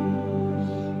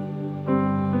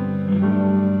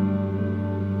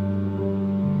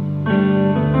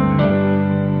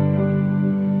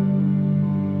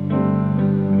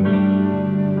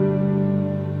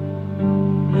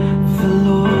 The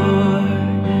Lord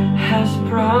has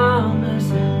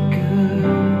promised good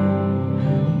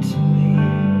to me.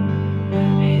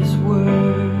 His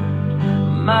word,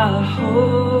 my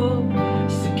hope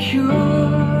secure.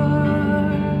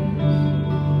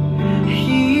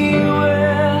 He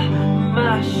will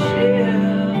my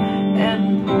shield and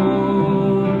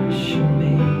portion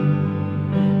me,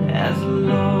 as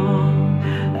long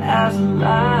as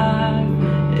life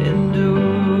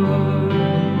endures.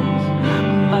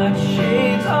 My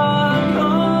chains are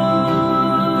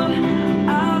gone,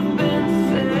 I've been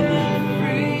set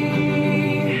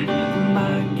free.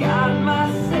 My God, my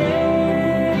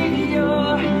Savior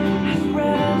has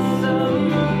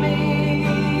ransomed me.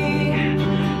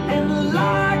 And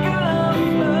like a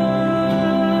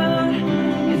flood,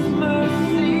 His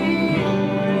mercy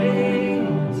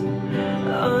reigns.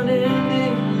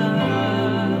 Unending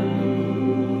love,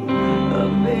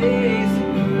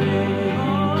 amazing grace.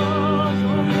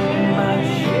 My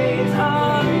chains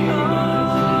are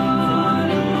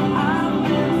gone, I've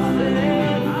been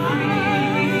set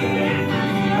free.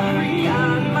 My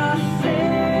God, my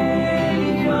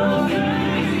Savior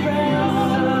has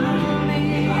ransomed me.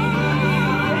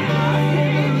 And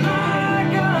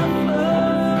like a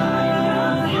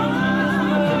flood, His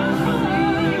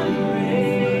mercy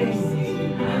reigns.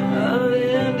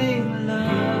 Unending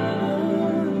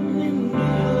love,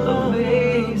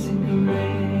 amazing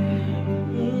grace.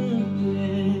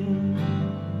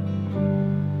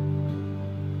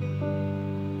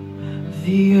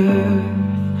 The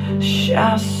earth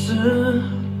shall soon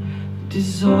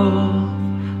dissolve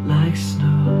like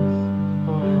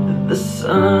snow. The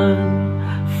sun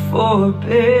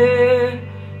forbear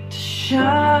to shine,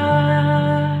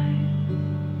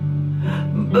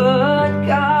 but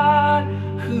God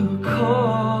who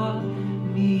called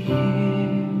me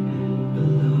here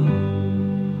below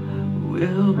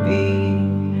will be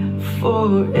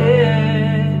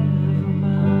forever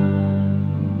mine,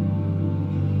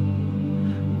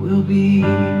 will be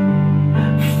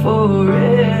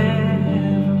forever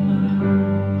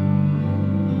mine.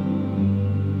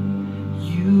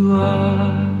 You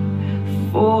are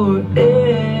forever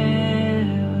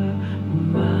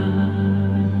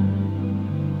mine.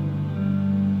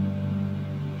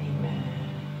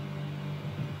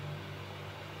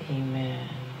 Amen.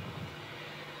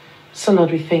 So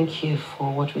Lord, we thank you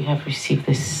for what we have received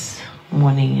this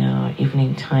morning,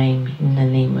 evening time, in the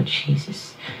name of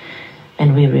Jesus.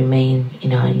 And we remain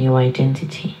in our new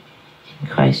identity in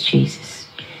Christ Jesus,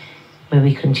 where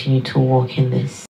we continue to walk in this.